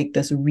to take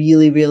this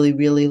really, really,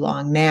 really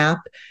long nap,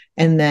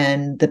 and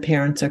then the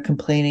parents are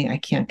complaining, I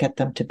can't get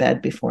them to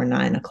bed before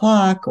 9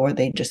 o'clock, or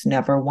they just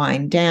never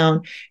wind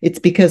down. It's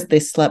because they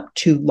slept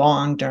too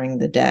long during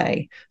the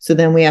day. So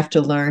then we have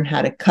to learn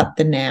how to cut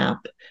the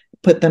nap,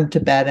 put them to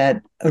bed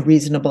at a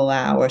reasonable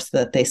hour so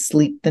that they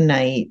sleep the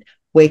night,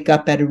 wake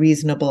up at a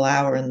reasonable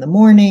hour in the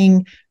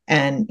morning,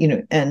 and,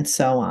 and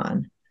so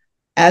on.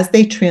 As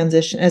they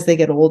transition, as they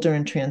get older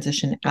and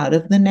transition out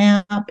of the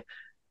nap,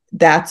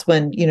 that's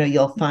when,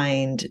 you'll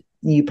find,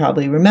 you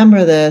probably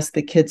remember this,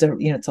 the kids are,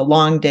 it's a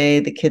long day.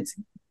 The kids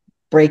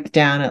break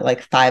down at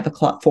like 5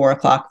 o'clock, 4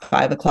 o'clock,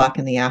 5 o'clock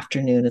in the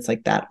afternoon. It's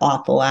like that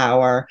awful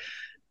hour.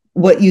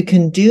 What you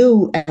can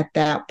do at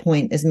that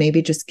point is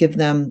maybe just give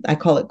them, I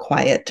call it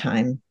quiet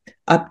time,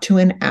 up to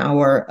an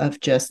hour of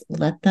just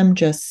let them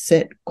just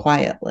sit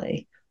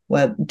quietly.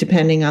 Well,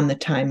 depending on the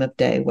time of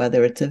day,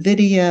 whether it's a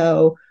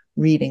video,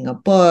 reading a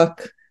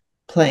book,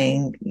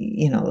 playing,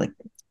 like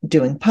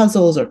doing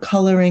puzzles or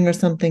coloring or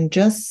something,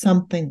 just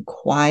something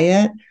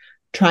quiet.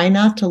 Try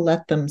not to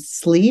let them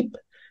sleep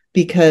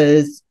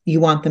because you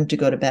want them to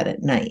go to bed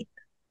at night.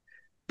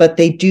 But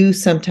they do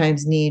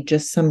sometimes need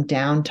just some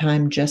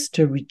downtime just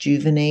to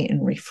rejuvenate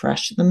and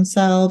refresh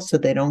themselves so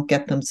they don't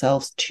get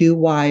themselves too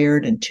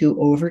wired and too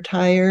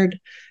overtired.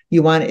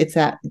 It's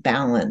that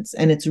balance.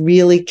 And it's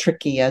really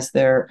tricky as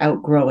they're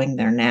outgrowing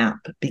their nap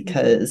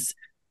because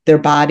their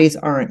bodies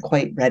aren't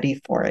quite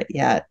ready for it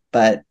yet,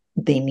 but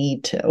they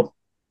need to.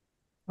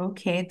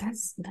 Okay,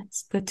 that's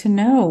good to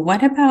know.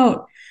 What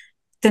about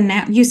the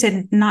nap? You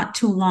said not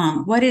too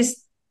long. What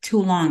is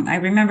too long? I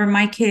remember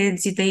my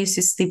kids, they used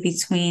to sleep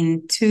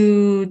between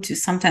 2 to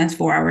sometimes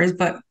 4 hours,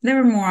 but they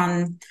were more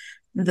on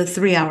the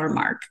 3 hour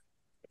mark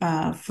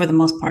for the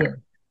most part. Yeah.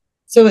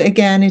 So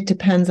again, it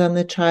depends on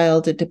the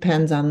child. It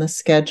depends on the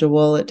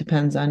schedule. It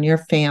depends on your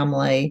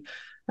family.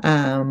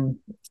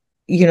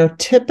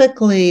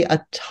 Typically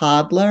a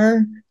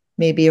toddler,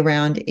 maybe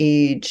around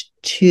age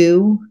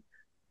 2,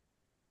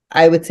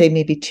 I would say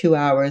maybe 2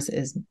 hours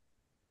is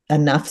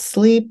enough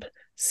sleep.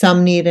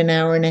 Some need an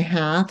hour and a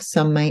half.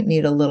 Some might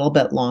need a little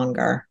bit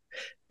longer.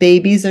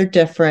 Babies are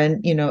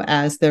different.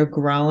 As they're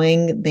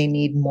growing, they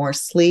need more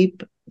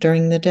sleep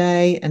during the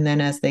day. And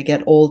then as they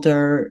get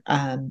older,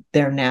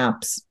 their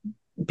naps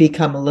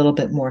become a little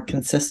bit more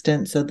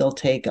consistent. So they'll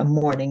take a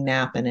morning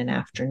nap and an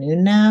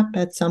afternoon nap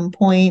at some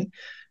point.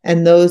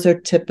 And those are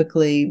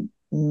typically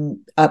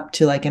up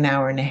to like an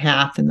hour and a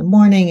half in the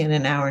morning and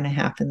an hour and a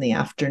half in the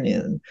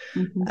afternoon,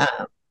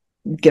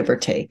 give or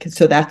take.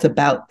 So that's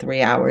about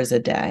 3 hours a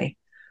day.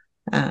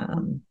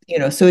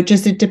 So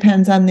it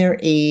depends on their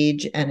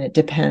age and it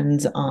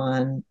depends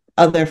on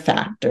other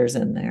factors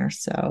in there.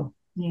 So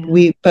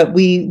we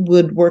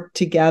would work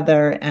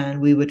together and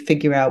we would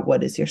figure out,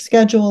 what does your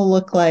schedule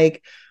look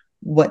like?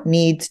 What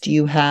needs do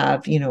you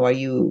have?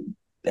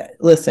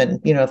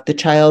 If the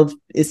child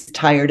is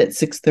tired at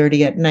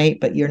 6:30 at night,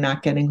 but you're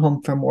not getting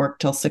home from work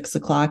till 6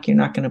 o'clock, you're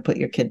not going to put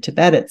your kid to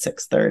bed at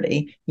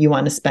 6:30. You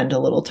want to spend a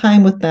little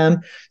time with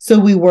them. So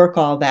we work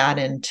all that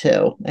in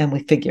too, and we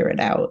figure it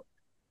out.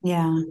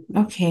 Yeah.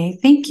 Okay.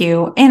 Thank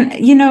you. And,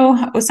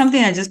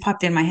 something that just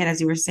popped in my head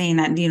as you were saying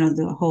that,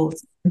 the whole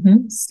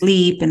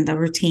sleep and the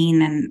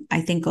routine, and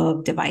I think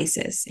of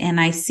devices, and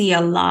I see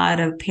a lot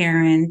of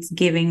parents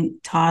giving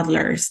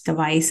toddlers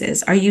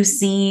devices. Are you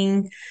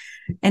seeing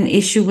an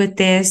issue with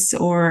this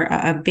or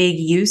a big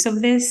use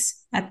of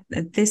this at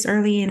this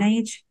early in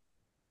age?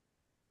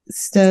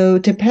 So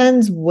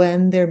depends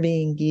when they're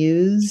being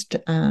used.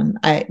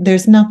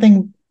 There's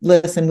nothing.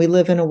 Listen, we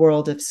live in a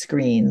world of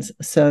screens,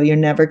 so you're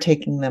never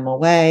taking them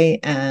away.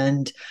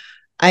 And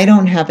I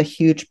don't have a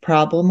huge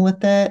problem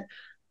with it.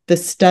 The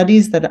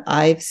studies that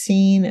I've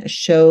seen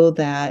show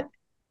that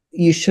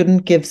you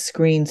shouldn't give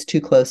screens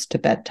too close to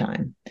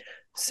bedtime.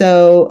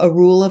 So a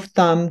rule of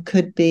thumb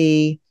could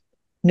be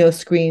no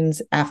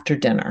screens after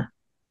dinner.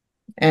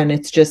 And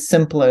it's just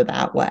simpler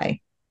that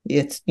way.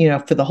 It's,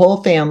 for the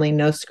whole family,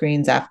 no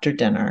screens after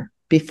dinner.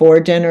 Before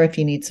dinner, if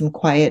you need some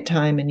quiet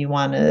time and you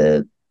want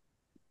to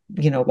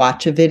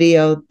watch a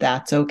video,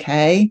 that's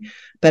okay.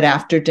 But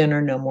after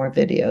dinner, no more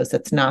videos.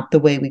 That's not the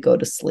way we go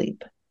to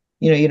sleep.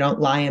 You don't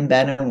lie in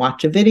bed and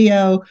watch a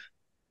video,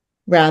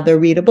 rather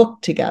read a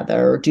book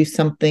together or do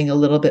something a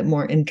little bit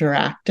more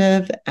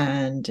interactive.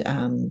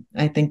 And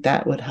I think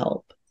that would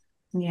help.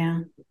 Yeah.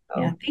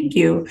 Yeah, thank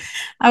you.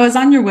 I was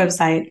on your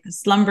website,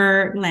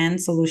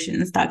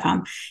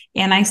 slumberlandsolutions.com,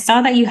 and I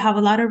saw that you have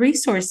a lot of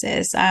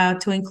resources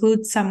to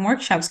include some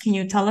workshops. Can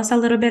you tell us a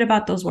little bit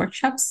about those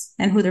workshops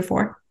and who they're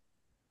for?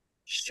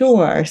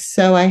 Sure.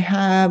 So I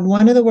have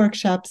one of the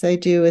workshops I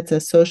do. It's a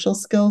social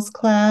skills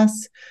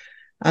class.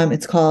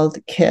 It's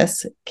called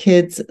KISS,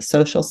 Kids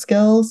Social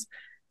Skills.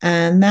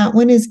 And that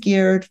one is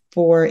geared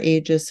for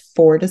ages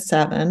 4 to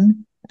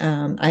 7.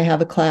 I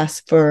have a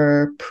class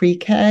for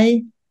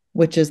pre-K,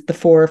 which is the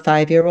 4 or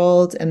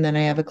 5-year-olds. And then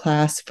I have a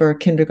class for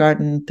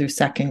kindergarten through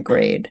 2nd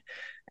grade.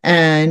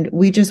 And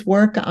we just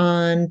work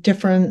on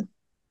different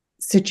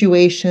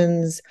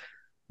situations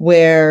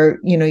where,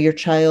 your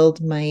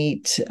child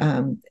might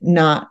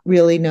not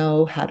really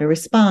know how to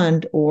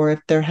respond, or if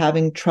they're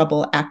having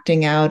trouble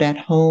acting out at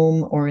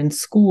home or in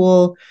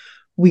school.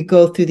 We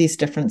go through these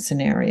different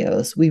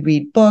scenarios. We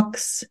read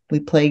books, we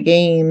play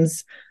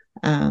games,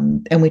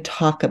 and we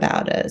talk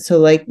about it.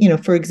 So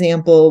for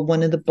example,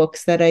 one of the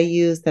books that I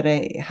use that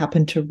I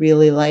happen to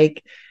really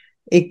like,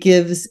 it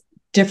gives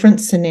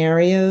different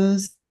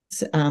scenarios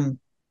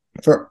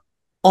for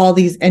all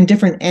these and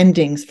different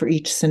endings for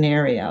each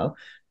scenario.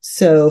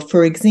 So,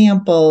 for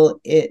example,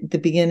 the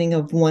beginning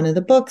of one of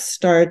the books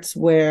starts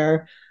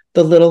where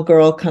the little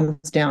girl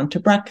comes down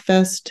to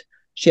breakfast.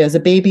 She has a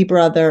baby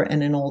brother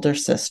and an older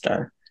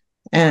sister.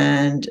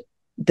 And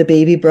the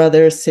baby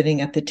brother is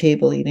sitting at the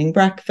table eating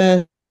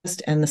breakfast,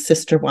 and the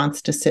sister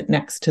wants to sit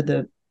next to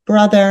the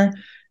brother.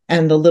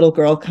 And the little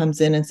girl comes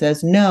in and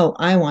says, "No,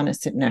 I want to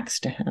sit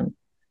next to him."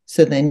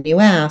 So then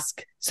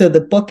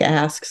the book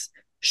asks,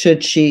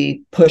 should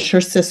she push her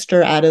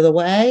sister out of the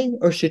way,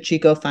 or should she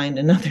go find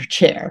another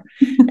chair?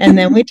 And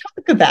then we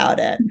talk about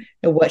it.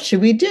 And what should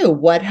we do?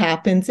 What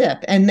happens if?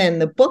 And then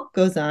the book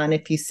goes on.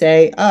 If you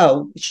say,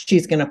 oh,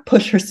 she's going to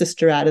push her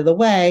sister out of the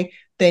way,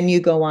 then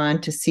you go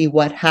on to see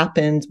what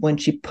happens when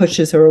she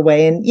pushes her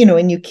away. And,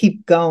 and you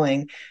keep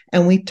going.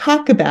 And we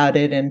talk about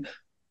it, and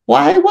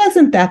why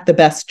wasn't that the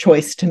best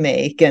choice to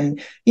make? And,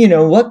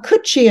 what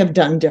could she have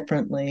done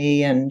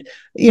differently? And,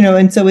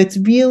 and so it's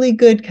really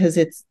good because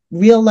it's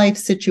real life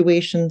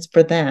situations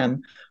for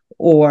them,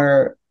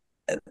 or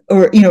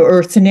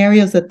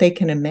scenarios that they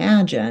can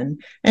imagine.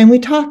 And we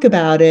talk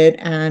about it,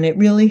 and it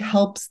really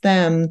helps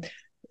them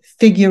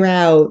figure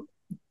out,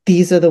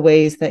 these are the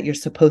ways that you're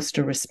supposed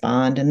to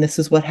respond. And this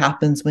is what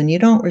happens when you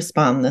don't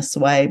respond this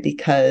way,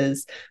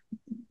 because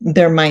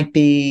there might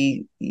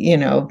be,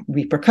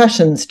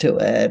 repercussions to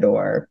it.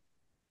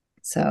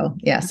 So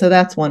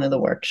that's one of the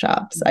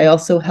workshops. I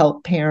also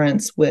help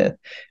parents with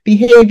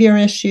behavior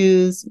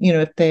issues,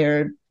 if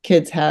their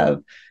kids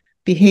have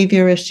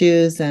behavior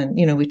issues, and,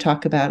 we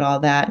talk about all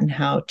that and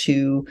how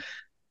to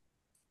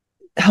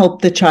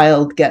help the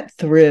child get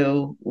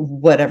through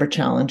whatever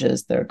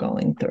challenges they're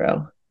going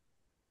through.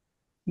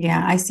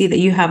 Yeah, I see that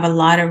you have a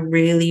lot of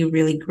really,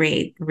 really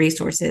great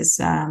resources.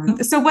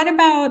 So what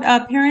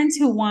about parents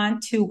who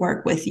want to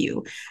work with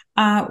you?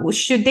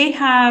 Should they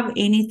have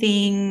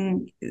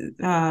anything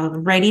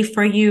ready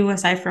for you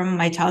aside from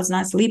my child's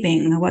not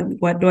sleeping?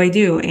 What do I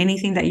do?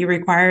 Anything that you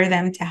require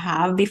them to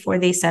have before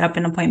they set up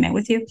an appointment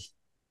with you?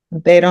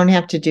 They don't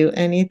have to do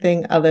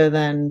anything other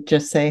than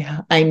just say,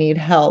 I need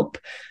help.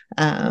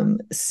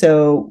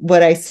 So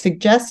what I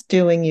suggest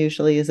doing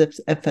usually is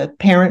if a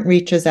parent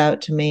reaches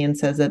out to me and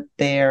says that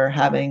they're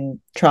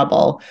having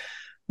trouble,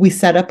 we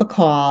set up a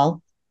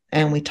call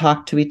and we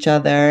talk to each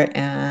other,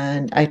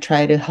 and I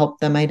try to help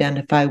them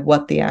identify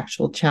what the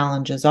actual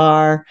challenges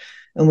are.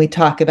 And we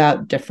talk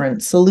about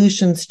different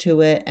solutions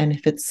to it. And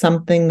if it's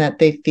something that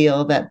they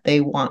feel that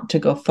they want to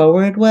go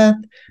forward with,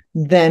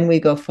 then we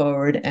go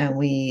forward and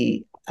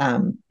we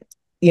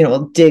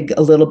dig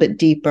a little bit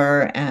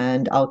deeper,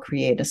 and I'll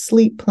create a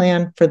sleep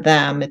plan for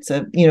them. It's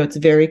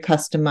very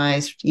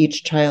customized.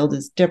 Each child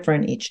is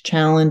different. Each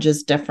challenge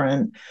is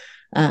different.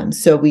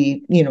 So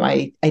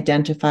I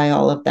identify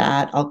all of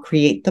that. I'll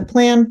create the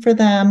plan for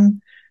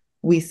them.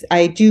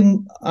 I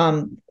do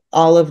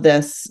all of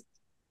this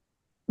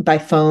by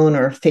phone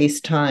or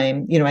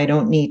FaceTime. I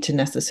don't need to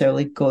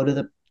necessarily go to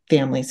the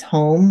family's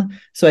home,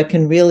 so I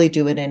can really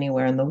do it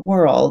anywhere in the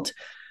world.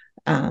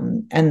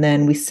 And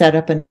then we set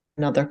up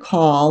another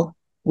call.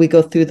 We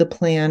go through the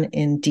plan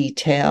in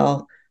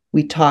detail.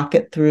 We talk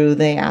it through.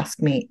 They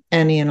ask me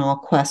any and all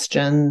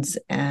questions.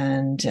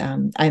 And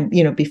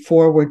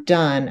before we're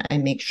done, I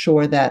make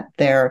sure that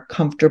they're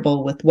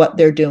comfortable with what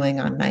they're doing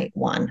on night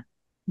one.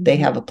 They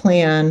have a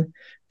plan.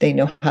 They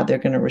know how they're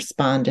going to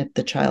respond if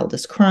the child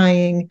is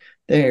crying.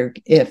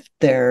 If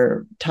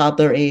they're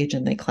toddler age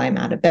and they climb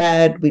out of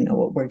bed, we know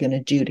what we're going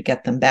to do to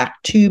get them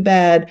back to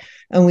bed.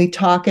 And we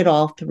talk it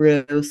all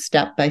through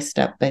step by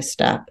step by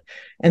step.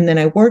 And then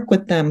I work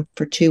with them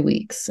for 2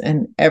 weeks.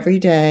 And every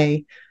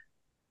day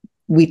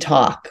we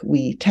talk,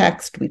 we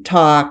text, we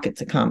talk.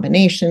 It's a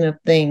combination of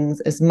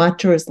things, as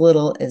much or as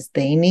little as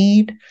they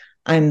need.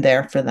 I'm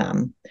there for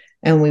them.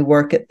 And we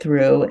work it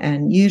through.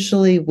 And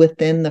usually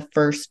within the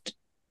first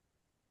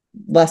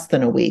less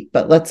than a week,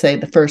 but let's say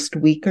the first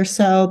week or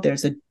so,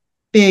 there's a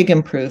big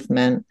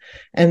improvement.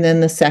 And then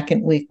the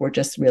second week, we're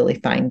just really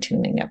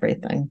fine-tuning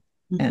everything.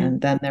 Mm-hmm.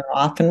 And then they're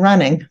off and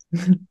running.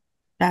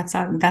 That's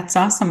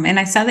awesome. And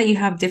I saw that you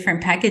have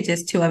different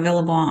packages too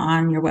available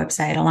on your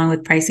website, along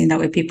with pricing. That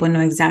way people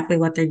know exactly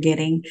what they're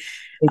getting.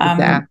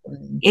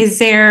 Exactly. Is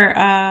there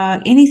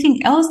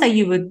anything else that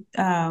you would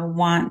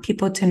want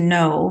people to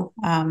know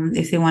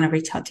if they want to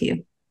reach out to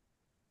you?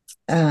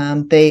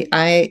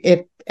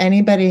 If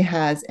anybody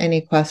has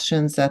any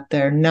questions that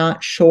they're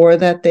not sure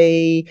that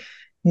they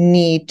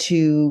need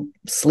to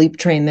sleep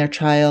train their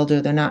child,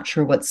 or they're not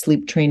sure what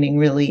sleep training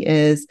really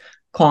is,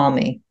 call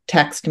me,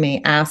 text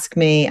me, ask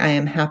me. I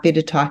am happy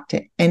to talk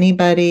to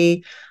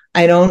anybody.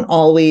 I don't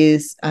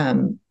always,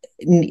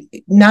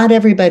 not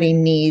everybody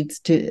needs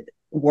to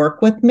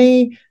work with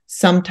me.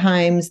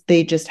 Sometimes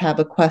they just have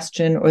a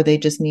question or they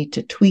just need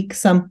to tweak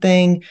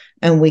something,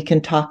 and we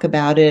can talk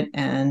about it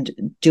and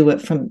do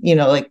it from,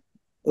 like,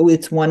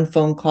 it's one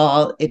phone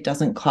call. It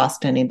doesn't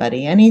cost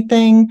anybody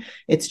anything.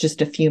 It's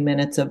just a few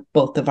minutes of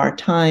both of our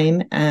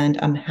time. And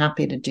I'm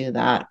happy to do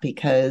that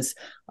because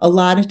a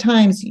lot of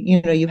times,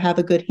 you have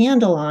a good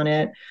handle on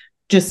it,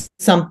 just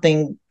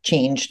something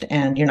changed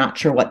and you're not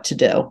sure what to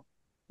do.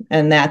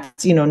 And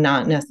that's,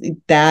 not necessarily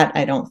that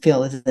I don't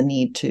feel is the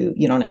need to,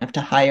 you don't have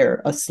to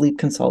hire a sleep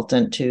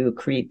consultant to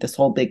create this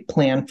whole big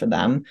plan for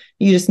them.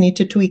 You just need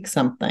to tweak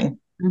something.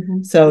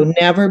 Mm-hmm. So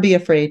never be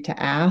afraid to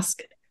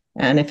ask.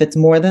 And if it's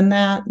more than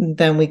that,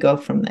 then we go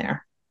from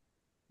there.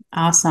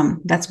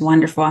 Awesome. That's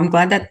wonderful. I'm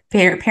glad that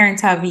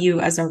parents have you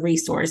as a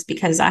resource,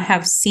 because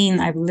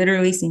I've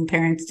literally seen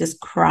parents just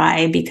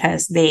cry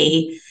because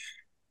they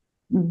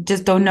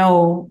just don't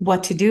know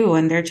what to do,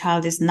 and their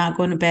child is not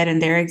going to bed and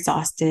they're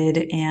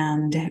exhausted,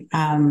 and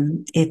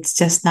it's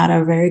just not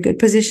a very good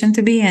position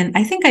to be in.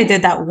 I think I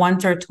did that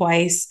once or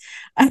twice.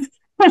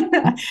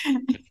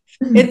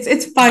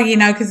 It's foggy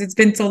now because it's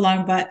been so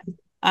long, but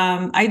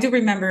I do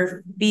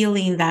remember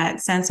feeling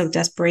that sense of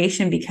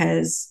desperation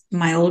because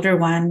my older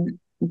one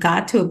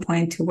got to a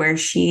point to where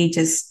she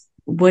just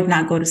would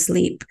not go to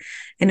sleep,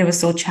 and it was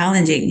so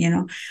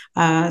challenging,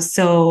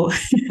 so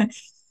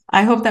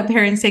I hope that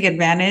parents take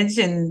advantage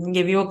and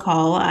give you a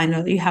call. I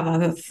know that you have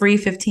a free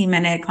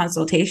 15-minute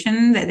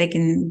consultation that they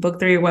can book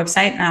through your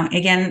website.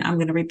 Again, I'm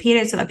going to repeat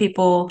it so that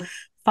people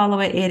follow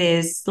it. It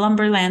is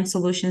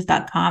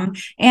slumberlandsolutions.com.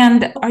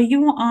 And are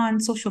you on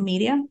social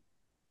media?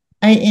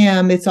 I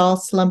am. It's all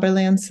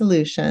Slumberland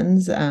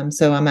Solutions.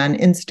 So I'm on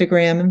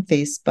Instagram and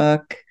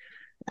Facebook,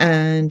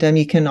 and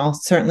you can all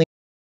certainly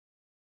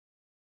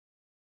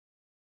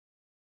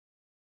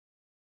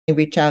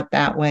reach out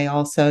that way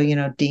also,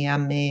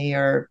 DM me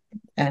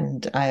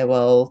and I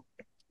will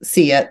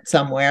see it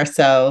somewhere.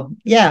 So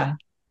yeah.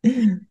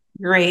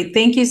 Great.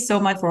 Thank you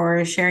so much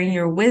for sharing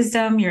your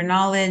wisdom, your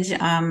knowledge,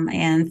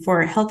 and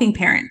for helping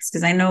parents,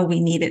 because I know we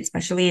need it,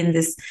 especially in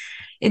this.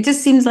 It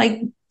just seems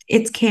like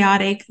it's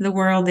chaotic, the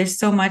world. There's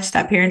so much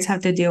that parents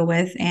have to deal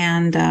with,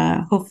 and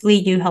hopefully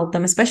you help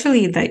them,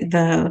 especially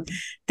the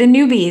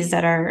newbies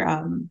that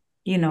are,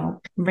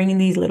 bringing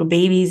these little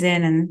babies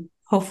in, and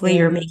hopefully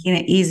you're making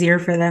it easier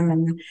for them.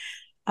 And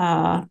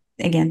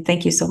again,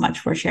 thank you so much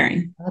for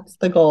sharing. That's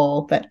the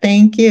goal. But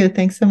thank you.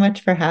 Thanks so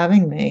much for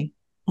having me.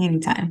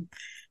 Anytime.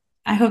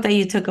 I hope that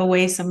you took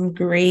away some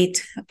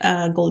great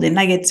golden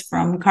nuggets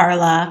from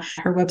Carla.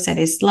 Her website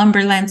is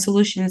Slumberland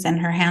Solutions, and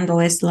her handle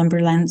is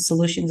Slumberland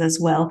Solutions as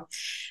well.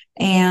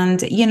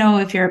 And,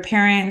 if you're a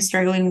parent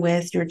struggling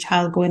with your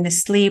child going to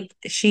sleep,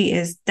 she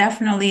is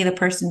definitely the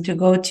person to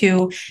go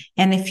to.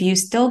 And if you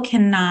still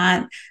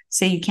cannot,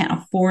 say you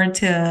can't afford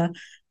to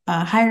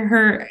hire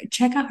her,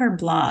 check out her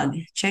blog,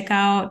 check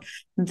out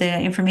the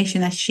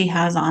information that she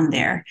has on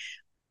there.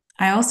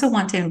 I also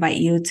want to invite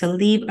you to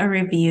leave a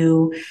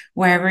review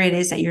wherever it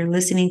is that you're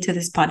listening to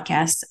this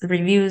podcast. The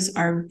reviews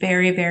are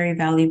very, very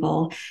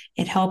valuable.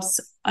 It helps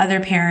other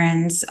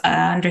parents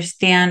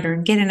understand or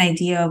get an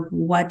idea of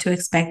what to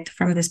expect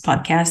from this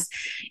podcast.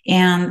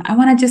 And I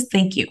want to just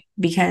thank you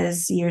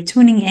because you're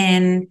tuning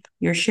in,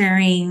 you're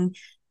sharing,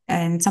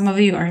 and some of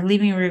you are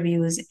leaving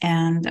reviews,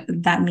 and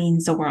that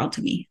means the world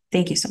to me.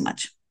 Thank you so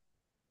much.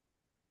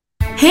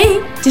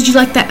 Hey, did you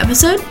like that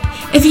episode?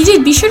 If you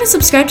did, be sure to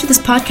subscribe to this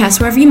podcast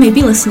wherever you may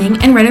be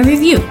listening and write a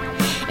review.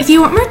 If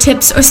you want more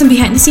tips or some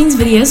behind-the-scenes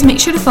videos, make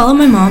sure to follow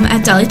my mom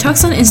at Dolly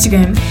Talks on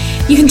Instagram.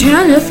 You can turn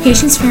on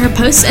notifications for her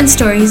posts and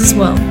stories as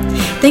well.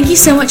 Thank you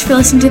so much for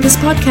listening to this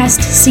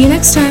podcast. See you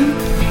next time.